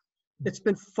 It's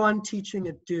been fun teaching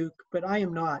at Duke, but I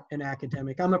am not an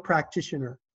academic. I'm a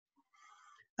practitioner.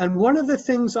 And one of the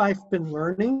things I've been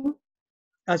learning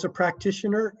as a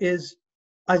practitioner is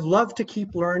I love to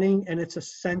keep learning, and it's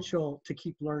essential to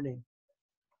keep learning.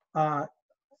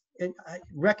 And I've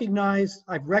recognized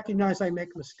I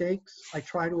make mistakes. I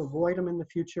try to avoid them in the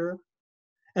future.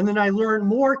 And then I learn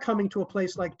more coming to a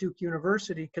place like Duke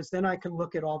University, because then I can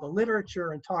look at all the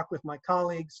literature and talk with my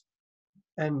colleagues.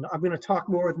 And I'm going to talk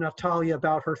more with Natalia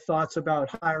about her thoughts about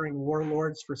hiring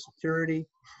warlords for security.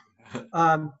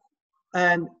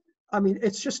 And I mean,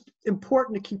 it's just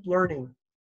important to keep learning.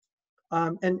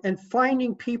 And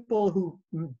finding people who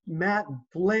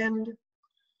blend.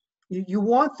 You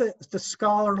want the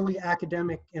scholarly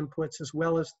academic inputs as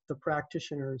well as the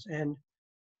practitioners. And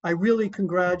I really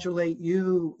congratulate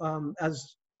you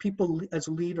as people, as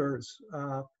leaders.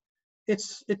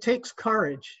 It takes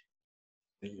courage.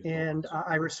 And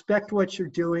I respect what you're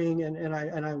doing, and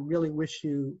I really wish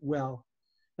you well.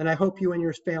 And I hope you and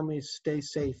your families stay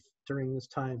safe during this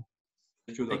time.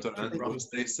 Thank you, Dr. Andrew.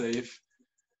 Stay safe.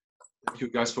 Thank you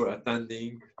guys for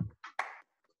attending.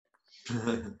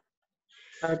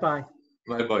 Bye-bye.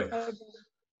 Bye-bye. Bye-bye.